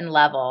a certain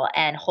level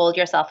and hold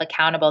yourself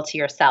accountable to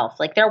yourself,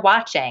 like they're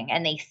watching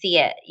and they see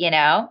it, you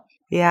know?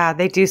 Yeah,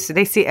 they do.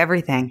 They see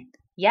everything.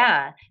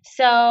 Yeah.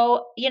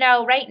 So,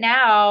 right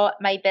now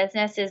my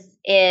business is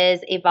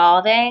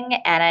evolving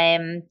and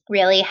I'm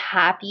really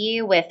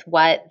happy with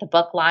what the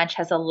book launch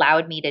has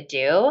allowed me to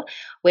do,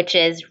 which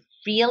is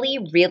really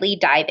really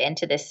dive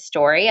into this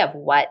story of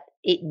what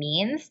it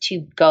means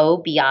to go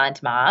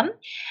beyond mom.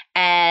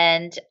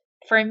 And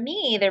for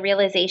me, the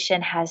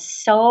realization has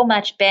so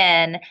much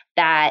been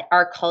that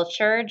our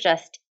culture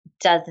just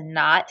does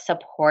not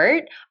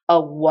support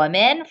a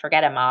woman,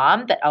 forget a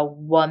mom, but a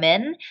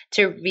woman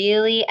to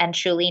really and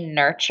truly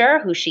nurture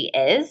who she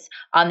is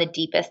on the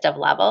deepest of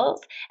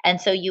levels.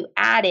 And so you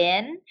add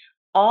in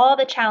all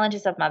the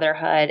challenges of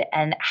motherhood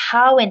and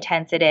how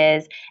intense it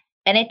is.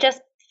 And it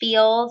just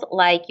feels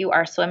like you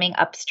are swimming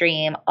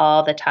upstream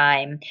all the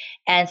time.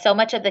 And so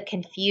much of the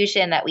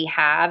confusion that we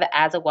have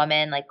as a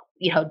woman, like,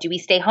 do we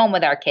stay home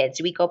with our kids?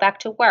 Do we go back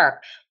to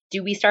work?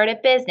 Do we start a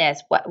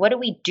business? What do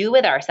we do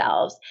with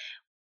ourselves?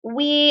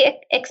 We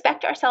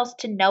expect ourselves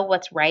to know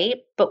what's right,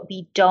 but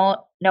we don't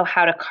know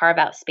how to carve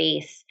out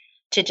space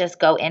to just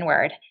go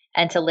inward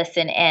and to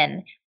listen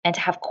in and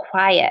to have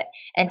quiet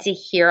and to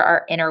hear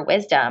our inner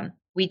wisdom.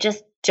 We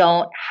just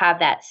don't have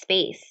that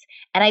space.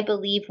 And I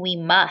believe we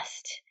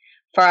must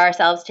for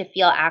ourselves to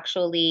feel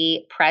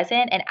actually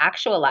present and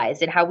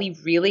actualized in how we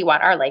really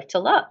want our life to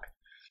look.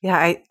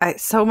 Yeah, I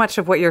so much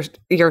of what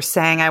you're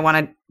saying I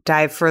want to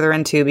dive further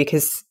into,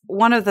 because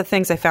one of the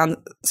things I found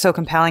so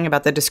compelling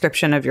about the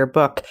description of your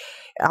book,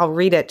 I'll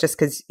read it just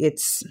because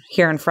it's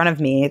here in front of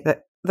me,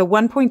 that the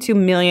 1.2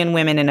 million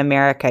women in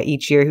America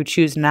each year who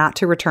choose not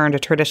to return to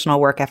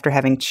traditional work after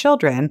having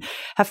children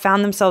have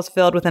found themselves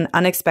filled with an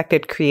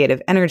unexpected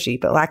creative energy,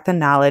 but lack the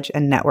knowledge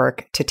and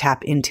network to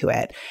tap into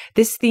it.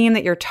 This theme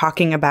that you're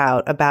talking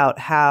about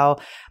how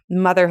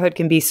motherhood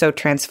can be so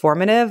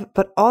transformative,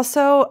 but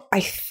also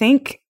I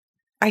think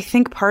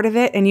part of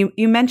it, and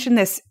you mentioned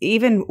this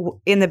even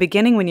in the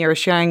beginning when you were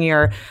sharing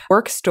your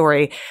work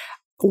story,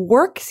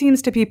 work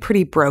seems to be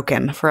pretty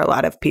broken for a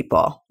lot of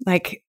people.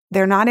 Like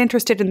they're not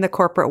interested in the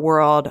corporate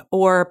world,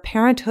 or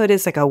parenthood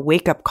is like a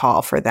wake-up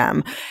call for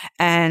them.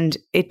 And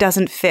it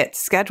doesn't fit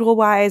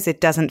schedule-wise,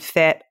 it doesn't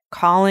fit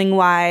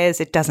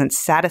calling-wise, it doesn't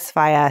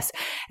satisfy us.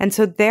 And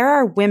so there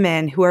are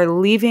women who are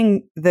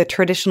leaving the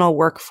traditional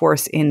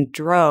workforce in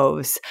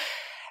droves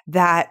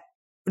that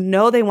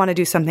know they want to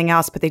do something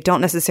else, but they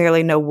don't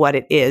necessarily know what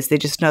it is. They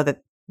just know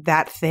that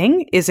that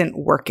thing isn't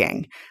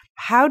working.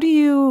 How do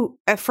you,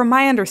 from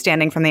my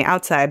understanding from the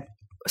outside,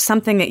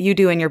 something that you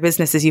do in your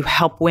business is you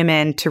help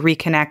women to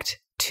reconnect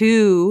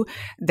to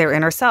their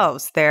inner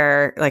selves,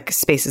 their like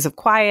spaces of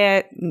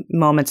quiet,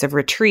 moments of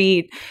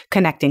retreat,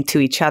 connecting to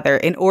each other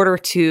in order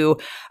to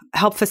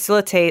help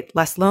facilitate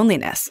less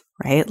loneliness,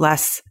 right?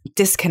 Less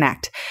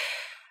disconnect.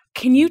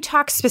 Can you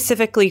talk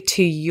specifically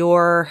to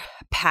your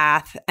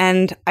path?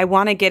 And I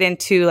want to get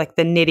into like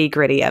the nitty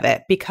gritty of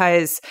it,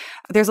 because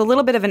there's a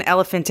little bit of an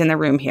elephant in the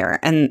room here,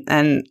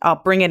 and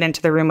I'll bring it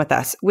into the room with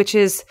us, which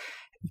is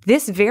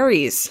this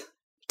varies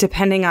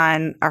depending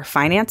on our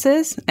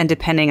finances and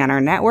depending on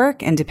our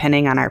network and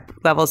depending on our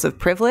levels of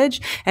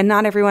privilege. And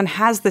not everyone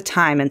has the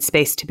time and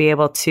space to be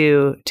able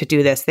to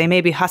do this. They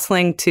may be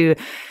hustling to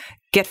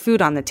get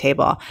food on the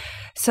table.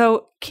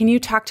 So can you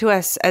talk to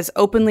us as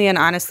openly and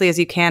honestly as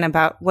you can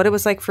about what it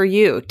was like for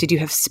you? Did you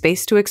have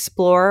space to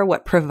explore?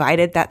 What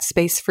provided that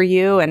space for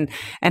you? And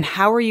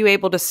how were you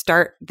able to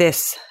start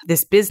this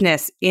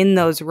business in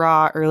those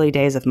raw early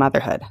days of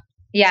motherhood?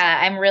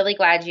 Yeah, I'm really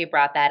glad you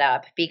brought that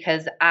up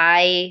because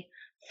I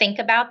think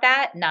about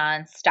that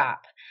nonstop.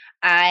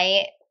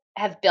 I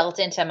have built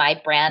into my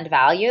brand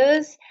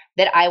values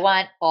that I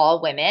want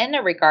all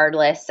women,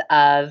 regardless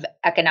of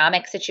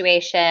economic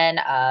situation,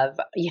 of,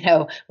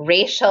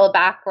 racial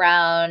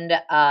background,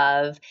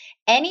 of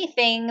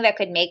anything that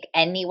could make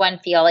anyone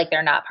feel like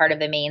they're not part of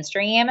the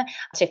mainstream,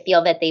 to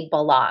feel that they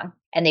belong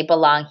and they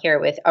belong here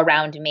with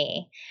around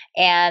me.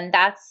 And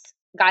that's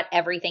got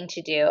everything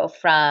to do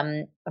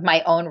from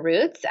my own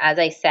roots. As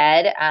I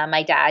said,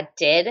 my dad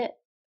did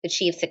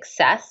achieve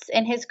success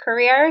in his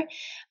career,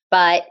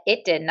 but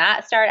it did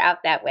not start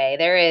out that way.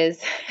 There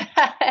is,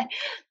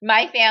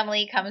 my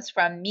family comes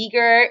from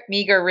meager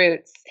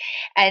roots.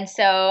 And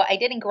so I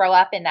didn't grow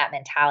up in that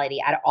mentality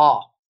at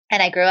all.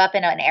 And I grew up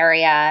in an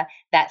area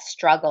that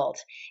struggled.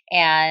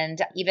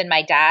 And even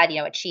my dad,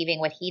 achieving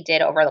what he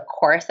did over the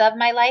course of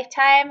my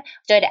lifetime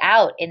stood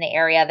out in the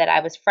area that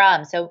I was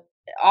from. So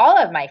all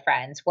of my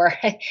friends were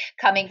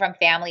coming from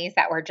families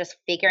that were just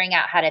figuring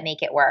out how to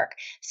make it work.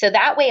 So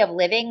that way of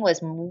living was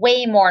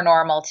way more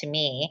normal to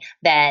me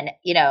than,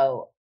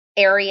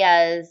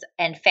 areas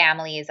and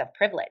families of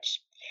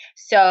privilege.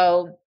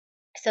 So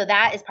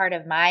that is part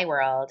of my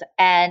world.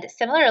 And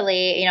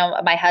similarly,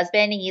 my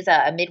husband, he's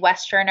a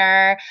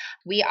Midwesterner.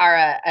 We are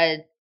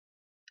a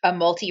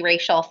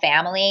multiracial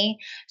family.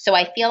 So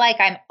I feel like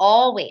I'm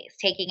always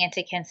taking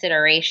into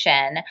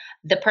consideration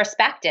the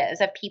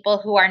perspectives of people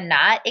who are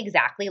not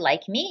exactly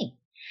like me.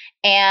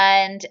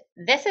 And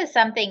this is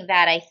something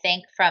that I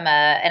think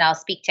and I'll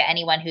speak to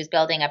anyone who's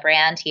building a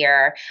brand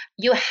here,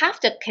 you have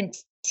to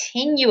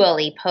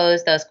continually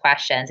pose those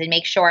questions and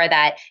make sure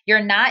that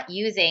you're not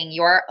using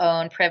your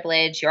own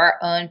privilege, your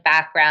own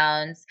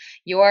backgrounds,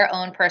 your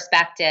own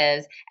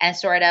perspectives, and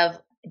sort of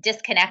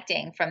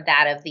disconnecting from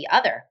that of the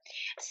other.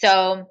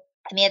 So,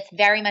 I mean, it's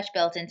very much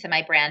built into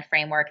my brand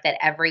framework that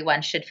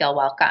everyone should feel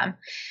welcome.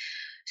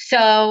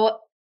 So,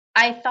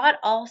 I thought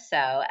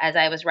also, as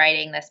I was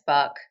writing this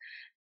book,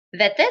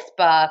 that this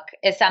book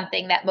is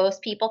something that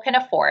most people can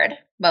afford,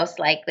 most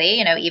likely,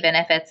 even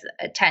if it's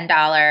a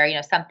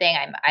 $10, something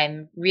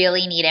I'm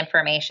really need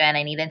information,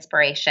 I need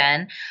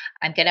inspiration,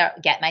 I'm going to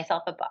get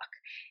myself a book.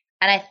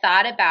 And I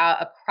thought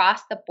about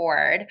across the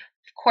board,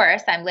 of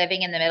course, I'm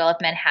living in the middle of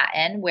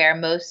Manhattan where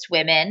most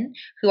women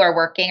who are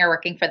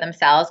working for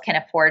themselves can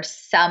afford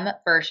some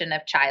version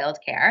of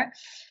childcare.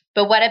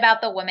 But what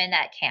about the woman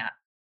that can't?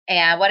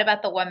 And what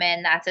about the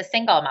woman that's a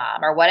single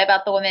mom? Or what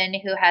about the woman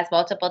who has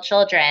multiple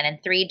children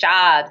and 3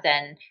 jobs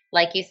and,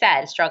 like you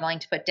said, struggling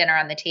to put dinner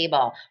on the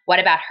table? What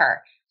about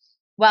her?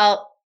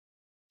 Well,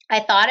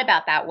 I thought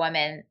about that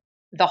woman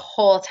the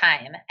whole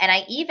time. And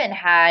I even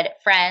had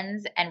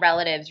friends and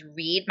relatives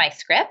read my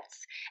scripts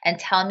and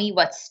tell me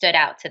what stood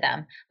out to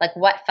them, like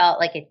what felt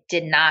like it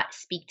did not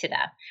speak to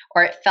them,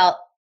 or it felt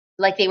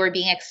like they were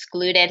being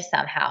excluded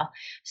somehow.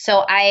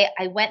 So I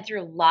went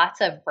through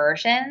lots of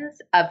versions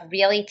of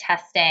really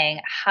testing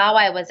how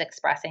I was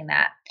expressing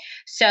that.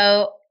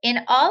 So in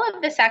all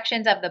of the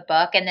sections of the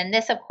book, and then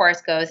this of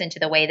course goes into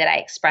the way that I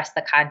express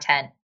the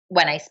content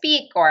when I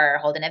speak or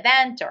hold an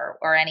event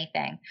or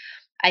anything,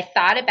 I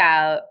thought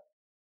about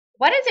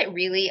what does it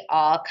really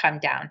all come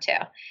down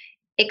to?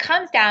 It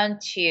comes down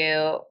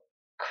to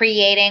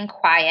creating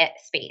quiet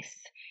space.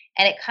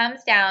 And it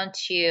comes down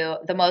to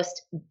the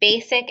most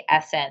basic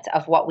essence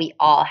of what we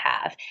all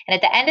have. And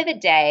at the end of the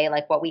day,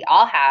 like what we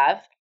all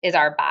have is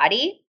our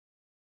body,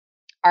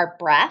 our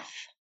breath,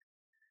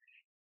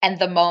 and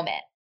the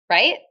moment,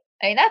 right?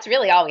 I mean, that's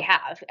really all we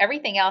have.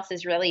 Everything else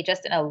is really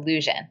just an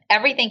illusion.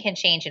 Everything can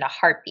change in a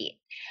heartbeat,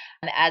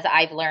 as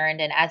I've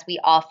learned and as we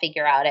all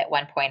figure out at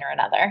one point or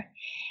another.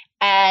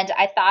 And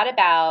I thought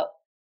about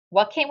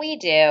what can we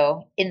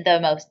do in the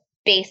most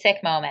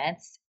basic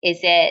moments? Is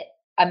it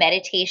a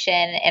meditation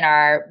in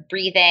our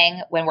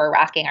breathing when we're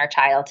rocking our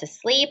child to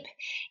sleep?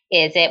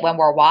 Is it when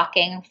we're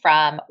walking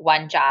from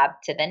one job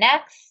to the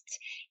next?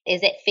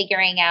 Is it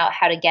figuring out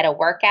how to get a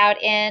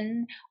workout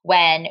in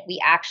when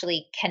we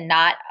actually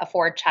cannot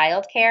afford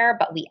childcare,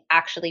 but we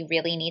actually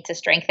really need to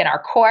strengthen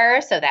our core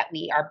so that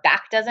our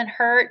back doesn't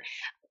hurt?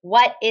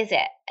 What is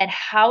it? And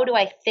how do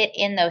I fit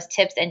in those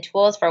tips and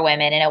tools for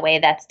women in a way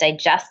that's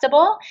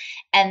digestible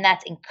and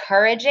that's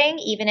encouraging,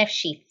 even if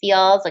she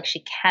feels like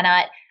she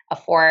cannot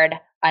afford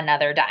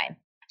another dime?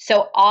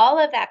 So all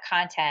of that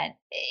content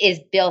is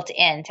built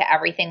into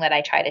everything that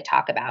I try to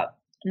talk about.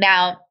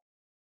 Now,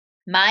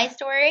 my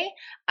story,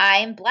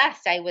 I'm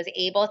blessed. I was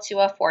able to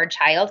afford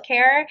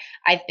childcare.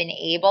 I've been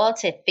able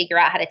to figure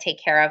out how to take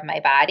care of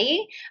my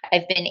body.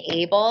 I've been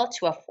able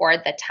to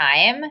afford the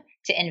time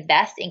to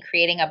invest in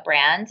creating a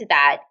brand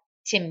that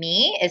to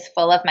me is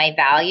full of my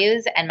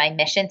values and my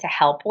mission to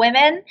help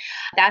women.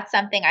 That's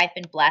something I've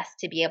been blessed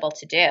to be able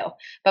to do.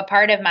 But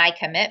part of my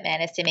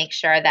commitment is to make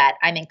sure that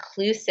I'm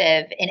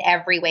inclusive in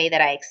every way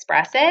that I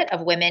express it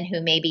of women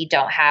who maybe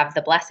don't have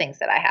the blessings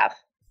that I have.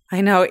 I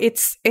know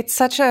it's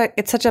such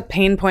a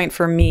pain point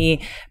for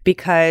me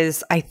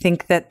because I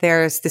think that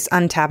there's this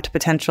untapped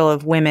potential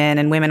of women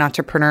and women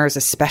entrepreneurs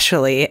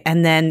especially.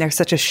 And then there's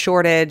such a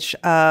shortage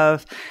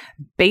of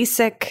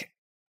basic,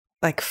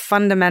 like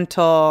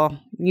fundamental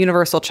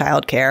universal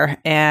childcare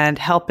and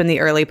help in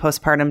the early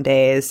postpartum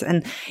days.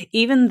 And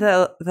even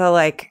the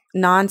like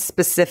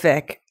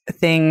non-specific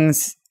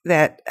things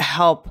that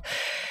help.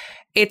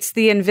 It's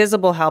the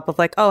invisible help of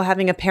like, oh,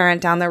 having a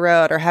parent down the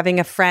road or having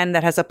a friend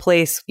that has a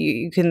place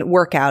you can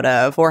work out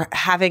of or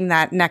having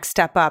that next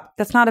step up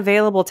that's not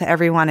available to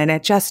everyone. And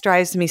it just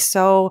drives me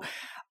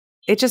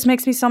it just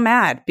makes me so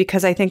mad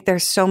because I think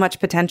there's so much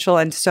potential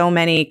and so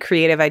many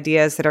creative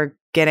ideas that are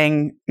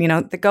getting,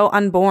 that go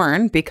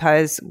unborn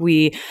because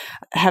we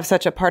have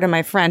such a, pardon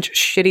my French,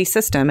 shitty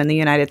system in the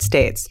United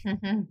States.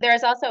 Mm-hmm.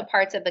 There's also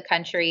parts of the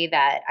country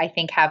that I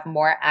think have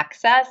more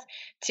access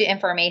to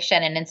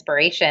information and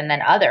inspiration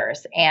than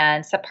others.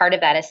 And so part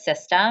of that is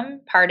system.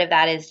 Part of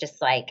that is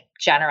just like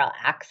general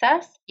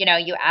access.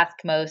 You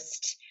ask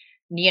most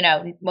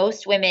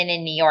women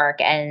in New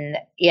York and,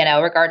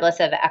 regardless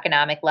of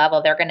economic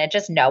level, they're going to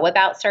just know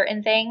about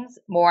certain things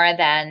more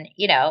than,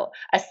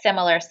 a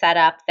similar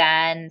setup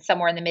than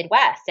somewhere in the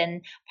Midwest.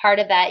 And part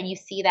of that, you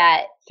see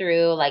that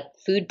through like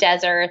food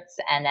deserts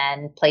and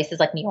then places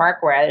like New York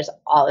where there's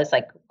all this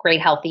like great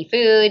healthy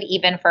food,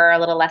 even for a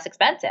little less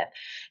expensive.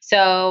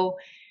 So,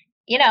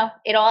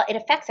 it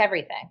affects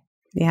everything.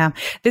 Yeah.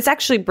 This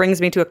actually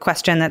brings me to a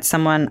question that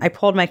I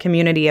polled my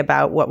community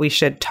about what we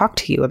should talk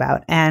to you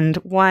about. And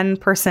one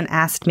person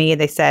asked me,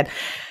 they said,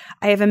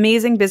 I have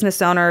amazing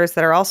business owners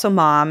that are also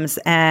moms,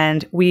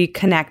 and we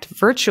connect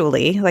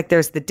virtually. Like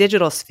there's the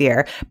digital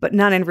sphere, but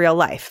none in real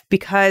life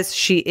because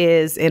she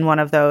is in one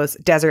of those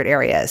desert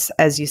areas,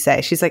 as you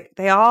say. She's like,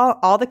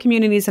 all the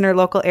communities in her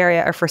local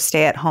area are for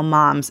stay-at-home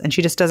moms, and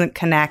she just doesn't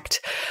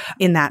connect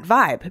in that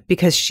vibe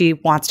because she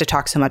wants to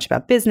talk so much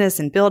about business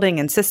and building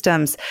and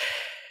systems.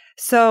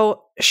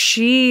 So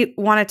she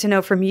wanted to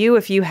know from you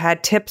if you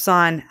had tips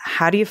on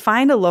how do you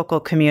find a local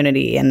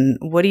community and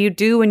what do you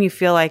do when you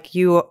feel like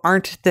you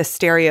aren't the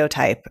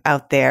stereotype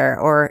out there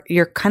or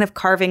you're kind of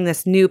carving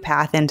this new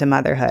path into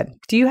motherhood.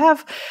 Do you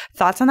have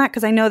thoughts on that?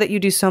 Because I know that you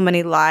do so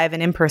many live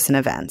and in-person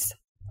events.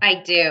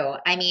 I do.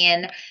 I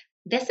mean,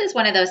 this is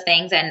one of those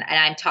things, and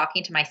I'm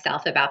talking to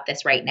myself about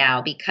this right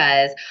now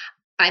because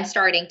I'm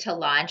starting to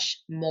launch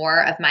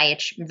more of my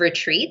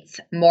retreats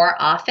more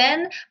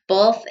often,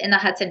 both in the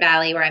Hudson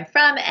Valley where I'm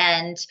from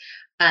and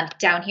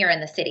down here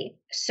in the city.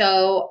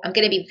 So I'm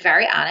going to be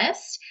very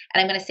honest, and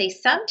I'm going to say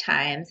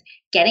sometimes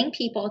getting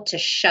people to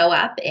show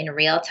up in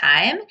real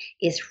time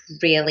is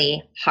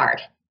really hard.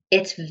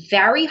 It's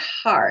very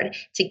hard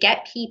to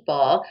get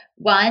people,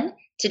 one,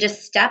 to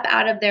just step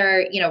out of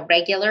their,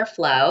 regular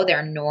flow,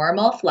 their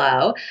normal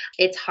flow.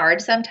 It's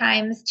hard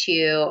sometimes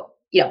to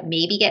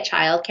maybe get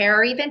childcare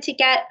or even to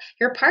get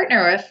your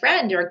partner or a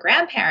friend or a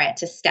grandparent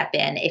to step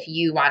in if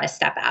you want to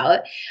step out.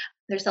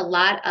 There's a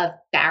lot of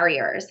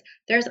barriers.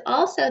 There's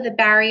also the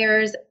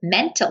barriers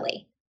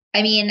mentally.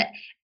 I mean,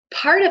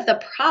 part of the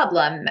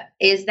problem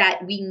is that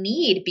we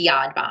need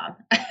Beyond Mom.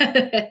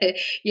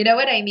 You know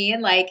what I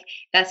mean? Like,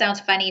 that sounds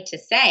funny to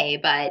say,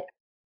 but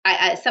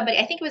I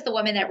think it was the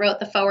woman that wrote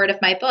the foreword of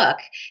my book.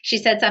 She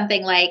said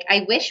something like,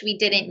 I wish we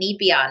didn't need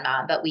Beyond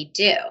Mom, but we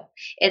do.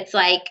 It's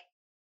like,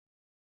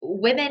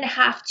 women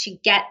have to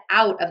get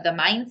out of the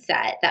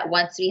mindset that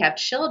once we have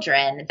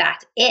children,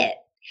 that's it.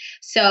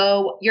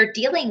 So you're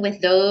dealing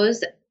with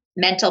those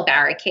mental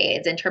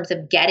barricades in terms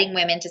of getting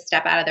women to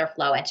step out of their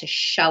flow and to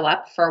show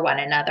up for one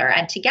another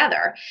and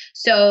together.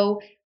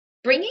 So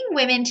bringing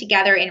women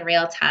together in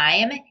real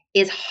time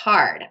is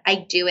hard.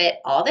 I do it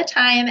all the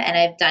time and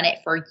I've done it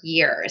for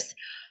years.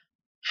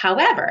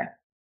 However,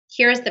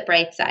 here's the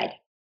bright side.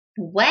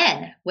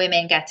 When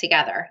women get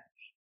together,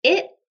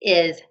 it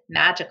is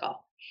magical.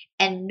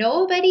 And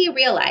nobody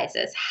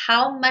realizes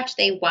how much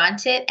they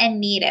want it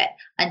and need it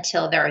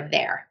until they're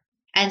there.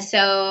 And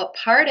so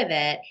part of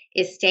it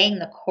is staying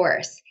the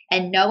course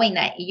and knowing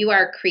that you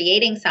are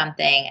creating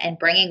something and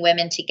bringing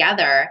women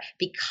together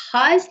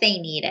because they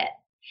need it.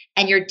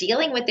 And you're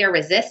dealing with their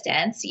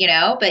resistance,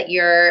 but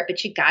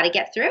you got to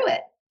get through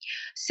it.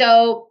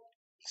 So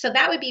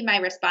that would be my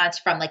response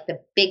from like the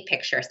big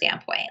picture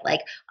standpoint. Like,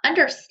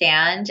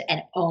 understand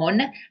and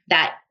own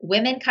that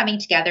women coming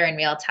together in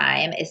real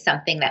time is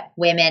something that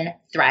women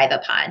thrive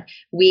upon.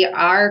 We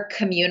are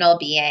communal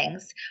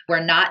beings.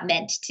 We're not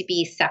meant to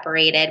be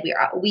separated.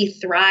 We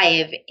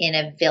thrive in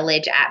a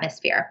village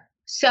atmosphere.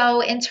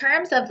 So in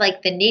terms of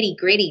like the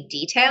nitty-gritty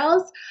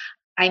details,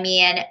 I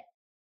mean,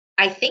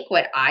 I think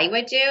what I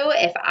would do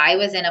if I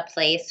was in a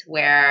place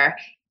where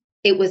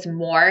it was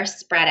more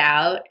spread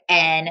out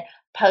and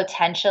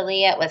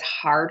potentially it was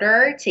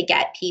harder to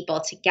get people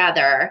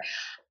together,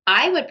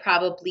 I would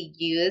probably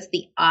use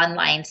the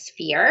online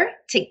sphere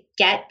to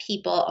get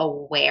people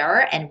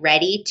aware and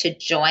ready to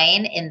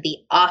join in the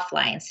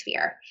offline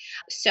sphere.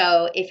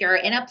 So if you're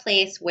in a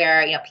place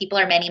where, people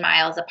are many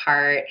miles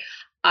apart,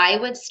 I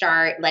would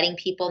start letting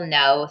people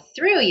know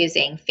through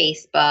using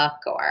Facebook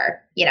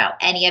or,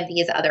 any of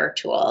these other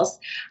tools.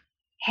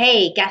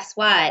 Hey, guess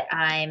what?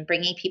 I'm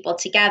bringing people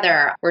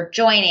together. We're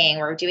joining,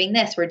 we're doing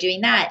this, we're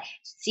doing that.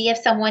 See if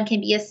someone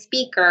can be a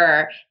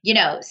speaker,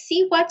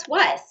 see what's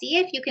what. See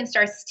if you can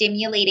start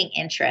stimulating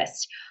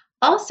interest.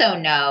 Also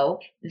know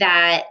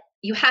that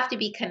you have to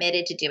be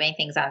committed to doing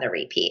things on the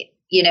repeat.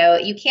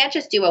 You can't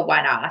just do a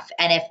one-off.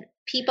 And if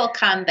people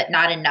come, but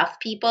not enough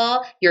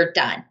people, you're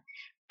done.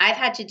 I've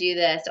had to do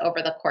this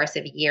over the course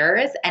of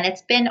years, and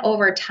it's been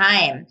over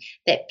time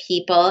that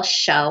people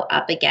show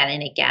up again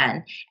and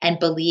again and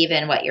believe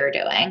in what you're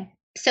doing.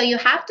 So you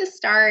have to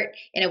start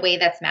in a way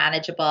that's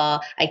manageable.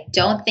 I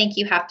don't think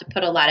you have to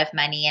put a lot of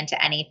money into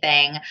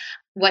anything.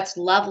 What's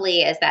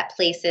lovely is that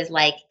places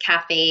like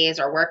cafes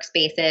or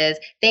workspaces,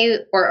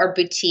 or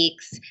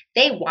boutiques,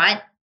 they want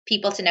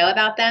people to know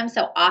about them.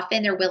 So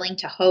often they're willing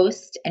to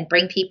host and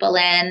bring people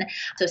in.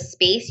 So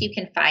space you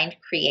can find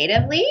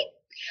creatively.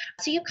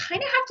 So you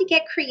kind of have to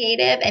get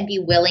creative and be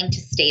willing to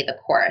stay the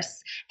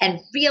course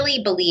and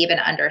really believe and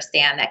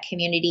understand that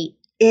community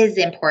is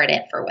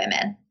important for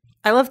women.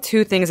 I love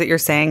two things that you're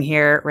saying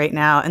here right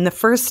now. And the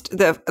first,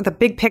 the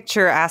big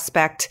picture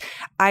aspect,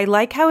 I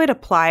like how it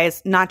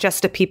applies not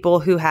just to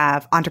people who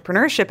have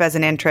entrepreneurship as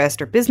an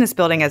interest or business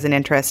building as an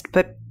interest,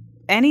 but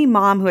any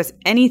mom who has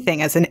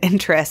anything as an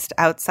interest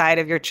outside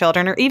of your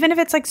children, or even if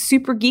it's like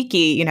super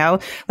geeky,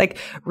 like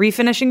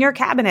refinishing your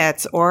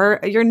cabinets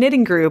or your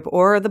knitting group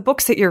or the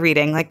books that you're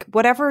reading, like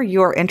whatever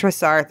your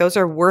interests are, those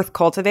are worth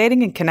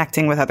cultivating and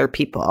connecting with other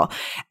people.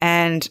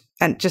 And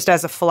just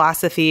as a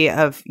philosophy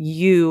of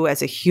you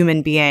as a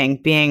human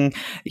being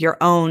your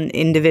own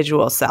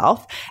individual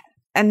self,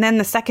 And then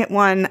the second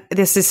one,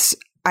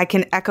 I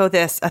can echo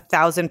this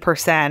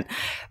 1,000%.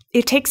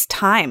 It takes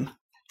time.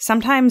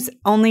 Sometimes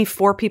only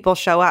 4 people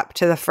show up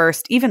to the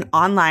first, even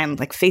online,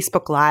 like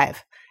Facebook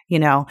Live,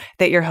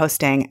 that you're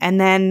hosting.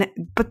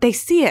 But they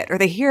see it or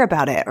they hear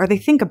about it or they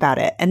think about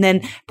it. And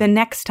then the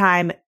next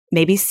time,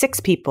 maybe 6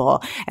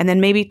 people, and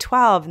then maybe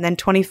 12, and then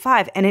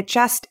 25. And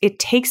it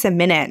takes a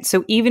minute.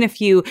 So even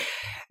if you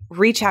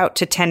reach out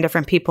to 10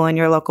 different people in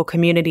your local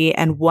community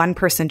and one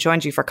person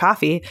joins you for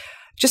coffee,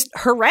 just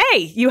hooray,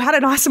 you had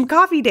an awesome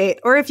coffee date.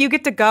 Or if you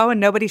get to go and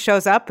nobody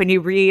shows up and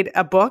you read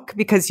a book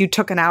because you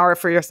took an hour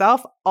for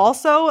yourself,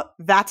 also,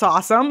 that's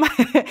awesome.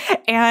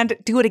 And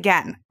do it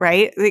again,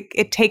 right?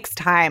 It takes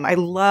time. I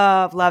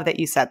love that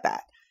you said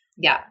that.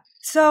 Yeah.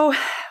 So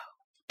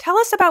tell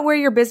us about where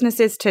your business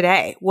is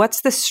today.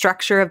 What's the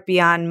structure of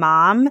Beyond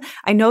Mom?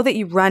 I know that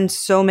you run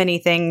so many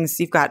things.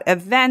 You've got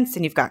events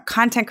and you've got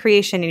content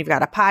creation and you've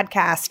got a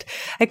podcast.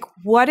 Like,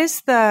 what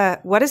is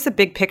the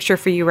big picture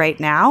for you right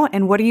now?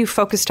 And what are you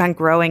focused on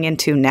growing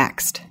into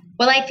next?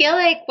 Well, I feel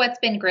like what's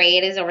been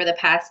great is over the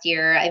past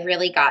year, I've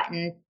really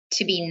gotten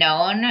to be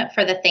known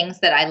for the things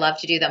that I love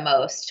to do the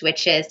most,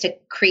 which is to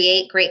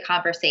create great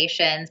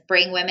conversations,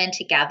 bring women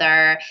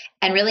together,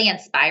 and really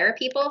inspire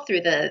people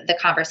through the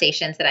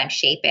conversations that I'm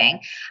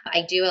shaping.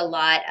 I do a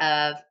lot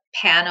of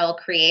panel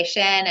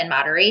creation and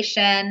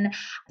moderation.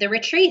 The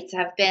retreats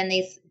have been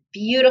these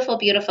beautiful,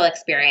 beautiful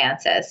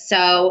experiences.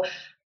 So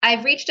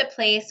I've reached a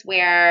place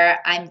where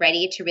I'm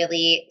ready to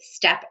really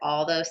step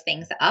all those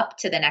things up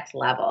to the next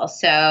level.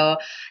 So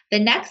the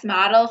next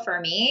model for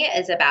me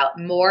is about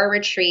more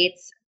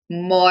retreats,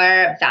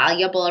 more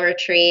valuable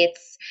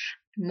retreats,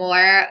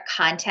 more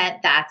content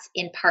that's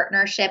in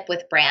partnership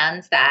with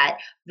brands that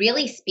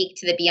really speak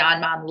to the Beyond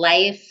Mom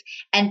life,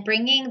 and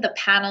bringing the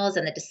panels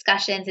and the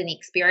discussions and the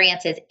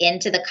experiences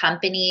into the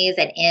companies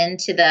and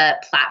into the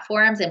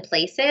platforms and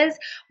places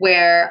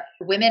where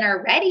women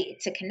are ready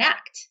to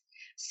connect.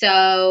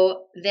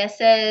 So this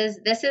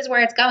is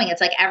where it's going. It's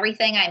like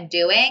everything I'm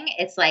doing,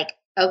 it's like,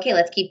 okay,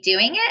 let's keep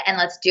doing it and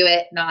let's do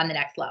it on the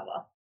next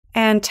level.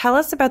 And tell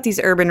us about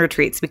these urban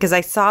retreats, because I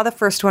saw the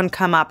first one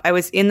come up. I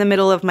was in the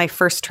middle of my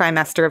first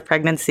trimester of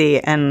pregnancy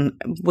and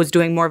was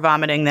doing more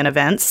vomiting than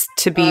events,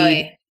 to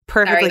be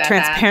perfectly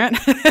transparent.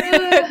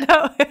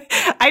 No,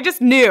 I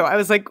just knew. I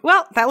was like,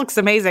 well, that looks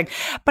amazing.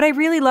 But I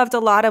really loved a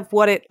lot of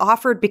what it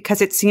offered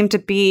because it seemed to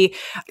be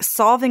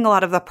solving a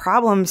lot of the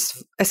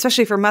problems,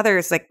 especially for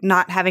mothers, like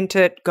not having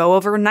to go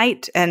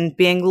overnight and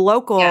being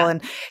local. Yeah.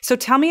 And so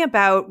tell me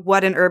about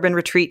what an urban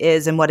retreat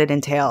is and what it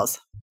entails.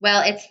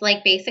 Well, it's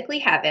like basically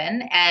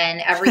heaven,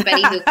 and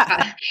everybody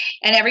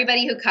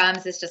who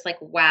comes is just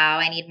like, wow,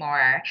 I need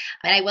more.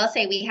 And I will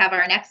say we have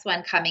our next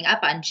one coming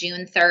up on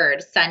June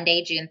 3rd,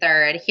 Sunday, June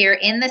 3rd, here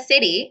in the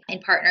city in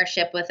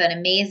partnership with an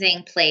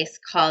amazing place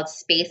called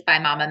Space by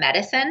Mama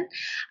Medicine.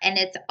 And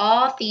it's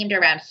all themed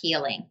around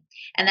healing.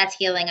 And that's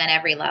healing on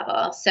every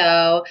level.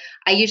 So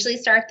I usually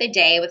start the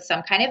day with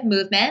some kind of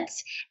movement,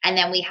 and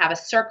then we have a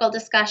circle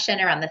discussion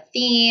around the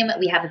theme.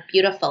 We have a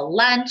beautiful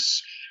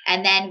lunch.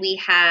 And then we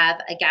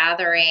have a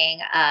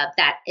gathering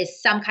that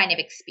is some kind of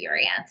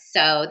experience.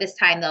 So this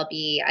time there'll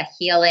be a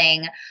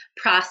healing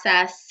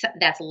process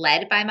that's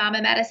led by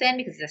Mama Medicine,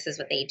 because this is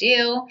what they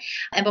do.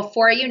 And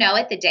before you know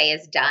it, the day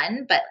is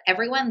done, but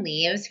everyone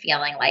leaves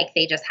feeling like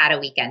they just had a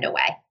weekend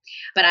away.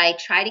 But I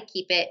try to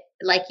keep it,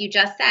 like you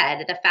just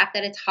said, the fact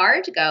that it's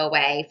hard to go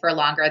away for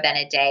longer than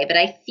a day. But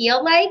I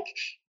feel like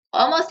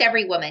almost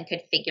every woman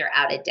could figure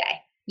out a day.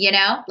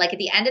 Like at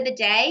the end of the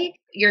day,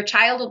 your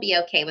child will be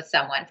okay with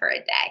someone for a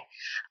day.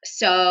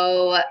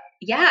 So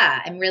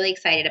yeah, I'm really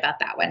excited about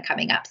that one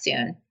coming up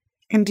soon.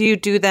 And do you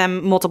do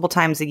them multiple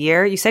times a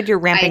year? You said you're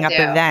ramping up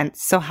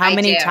events. So how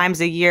many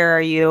times a year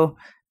are you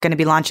going to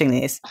be launching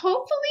these?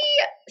 Hopefully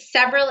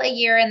several a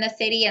year in the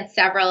city and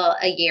several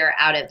a year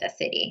out of the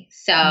city.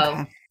 So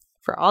okay.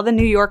 For all the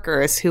New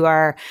Yorkers who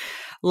are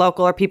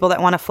local or people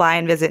that want to fly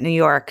and visit New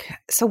York.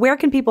 So where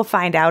can people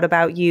find out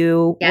about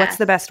you? Yes. What's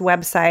the best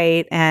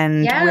website?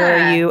 And where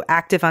are you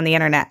active on the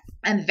internet?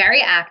 I'm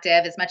very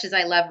active. As much as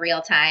I love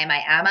real time,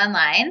 I am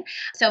online.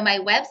 So my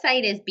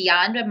website is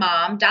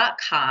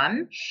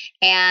beyondmom.com,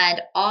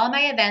 and all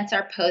my events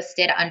are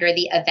posted under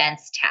the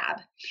events tab.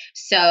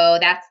 So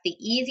that's the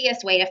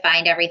easiest way to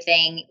find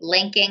everything,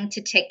 linking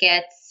to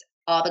tickets.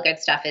 All the good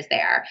stuff is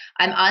there.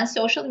 I'm on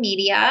social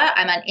media.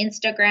 I'm on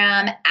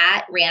Instagram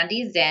at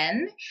Randi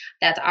Zinn.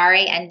 That's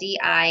RandiZinn.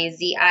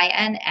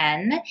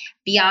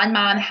 Beyond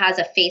Mom has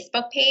a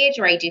Facebook page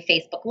where I do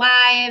Facebook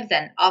Lives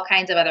and all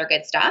kinds of other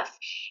good stuff.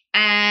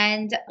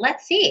 And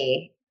let's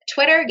see,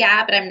 Twitter.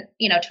 Yeah, but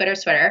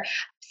Twitter's Twitter.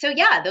 So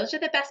yeah, those are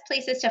the best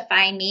places to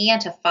find me and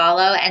to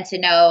follow and to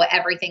know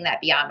everything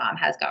that Beyond Mom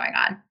has going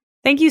on.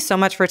 Thank you so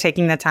much for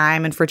taking the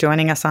time and for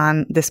joining us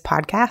on this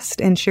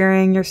podcast and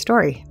sharing your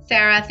story.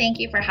 Sarah, thank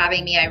you for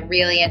having me. I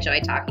really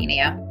enjoyed talking to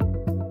you.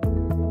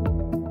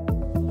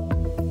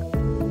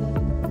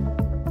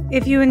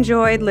 If you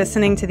enjoyed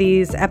listening to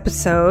these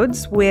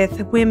episodes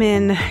with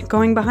women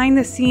going behind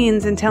the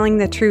scenes and telling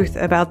the truth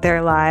about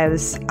their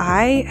lives,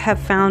 I have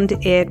found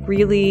it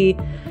really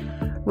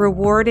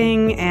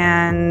rewarding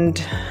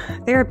and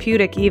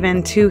therapeutic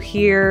even to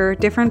hear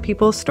different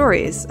people's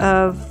stories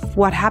of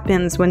what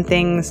happens when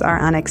things are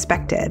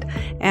unexpected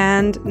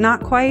and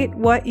not quite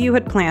what you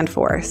had planned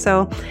for.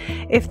 So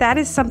if that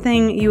is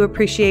something you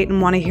appreciate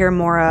and want to hear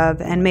more of,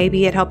 and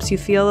maybe it helps you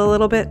feel a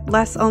little bit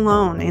less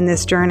alone in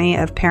this journey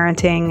of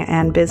parenting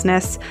and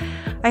business,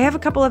 I have a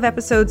couple of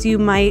episodes you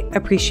might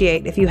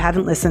appreciate if you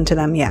haven't listened to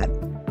them yet.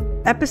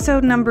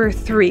 Episode number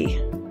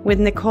 3 with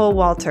Nicole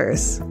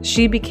Walters.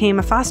 She became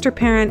a foster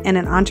parent and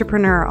an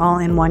entrepreneur all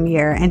in 1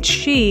 year, and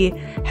she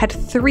had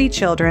 3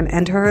 children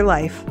enter her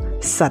life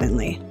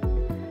suddenly.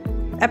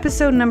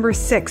 Episode number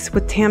 6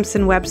 with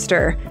Tamsin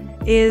Webster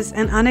is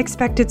an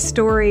unexpected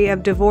story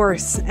of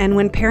divorce and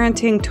when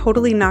parenting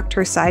totally knocked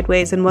her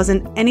sideways and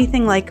wasn't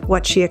anything like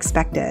what she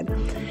expected.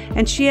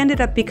 And she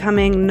ended up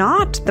becoming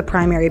not the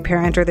primary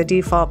parent or the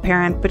default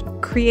parent,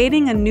 but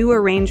creating a new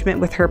arrangement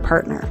with her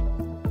partner.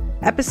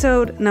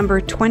 Episode number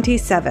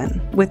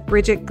 27 with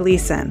Bridget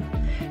Gleason.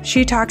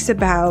 She talks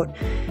about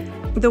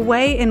the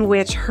way in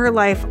which her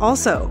life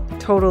also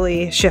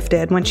totally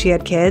shifted when she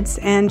had kids,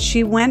 and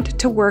she went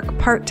to work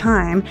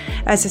part-time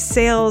as a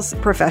sales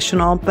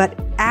professional, but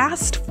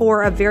asked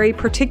for a very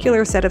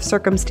particular set of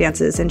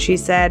circumstances. And she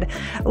said,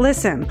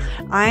 listen,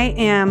 I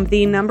am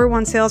the number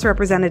 1 sales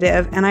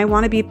representative, and I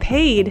want to be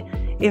paid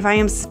if I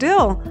am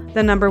still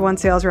the number 1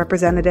 sales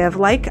representative,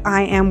 like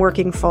I am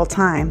working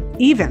full-time,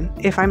 even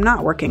if I'm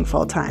not working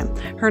full-time.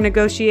 Her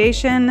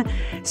negotiation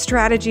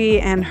strategy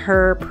and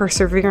her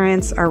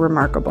perseverance are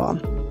remarkable.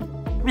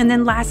 And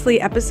then lastly,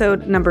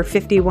 episode number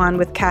 51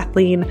 with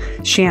Kathleen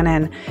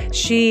Shannon.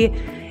 She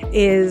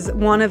is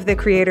one of the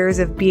creators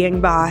of Being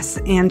Boss,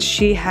 and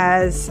she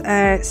has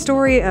a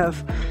story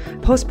of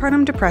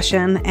postpartum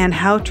depression and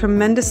how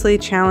tremendously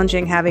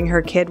challenging having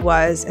her kid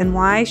was, and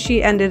why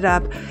she ended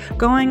up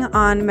going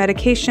on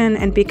medication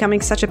and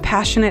becoming such a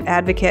passionate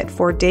advocate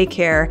for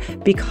daycare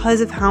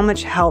because of how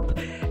much help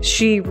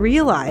she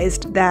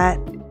realized that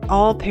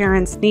all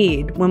parents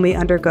need when we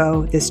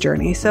undergo this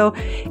journey. So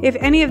if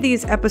any of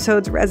these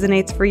episodes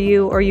resonates for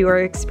you, or you are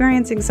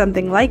experiencing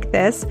something like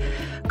this,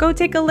 go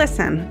take a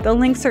listen. The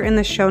links are in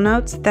the show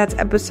notes. That's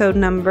episode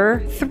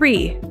number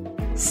 3,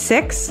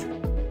 6,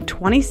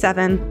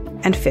 27,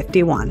 and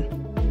 51.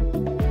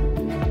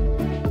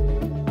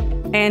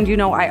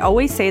 And I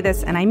always say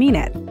this and I mean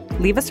it.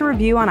 Leave us a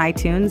review on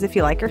iTunes if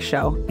you like our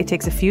show. It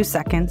takes a few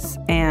seconds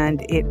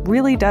and it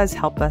really does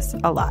help us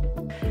a lot.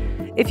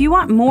 If you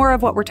want more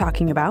of what we're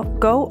talking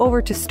about, go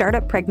over to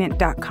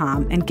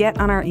startuppregnant.com and get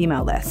on our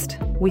email list.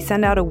 We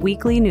send out a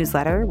weekly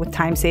newsletter with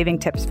time-saving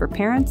tips for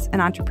parents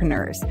and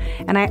entrepreneurs.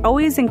 And I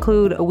always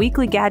include a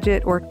weekly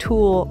gadget or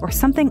tool or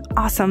something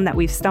awesome that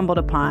we've stumbled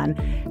upon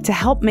to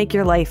help make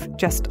your life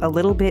just a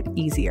little bit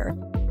easier.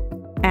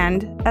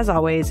 And as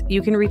always,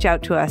 you can reach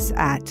out to us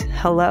at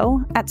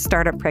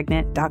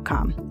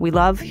hello@startuppregnant.com. We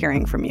love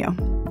hearing from you.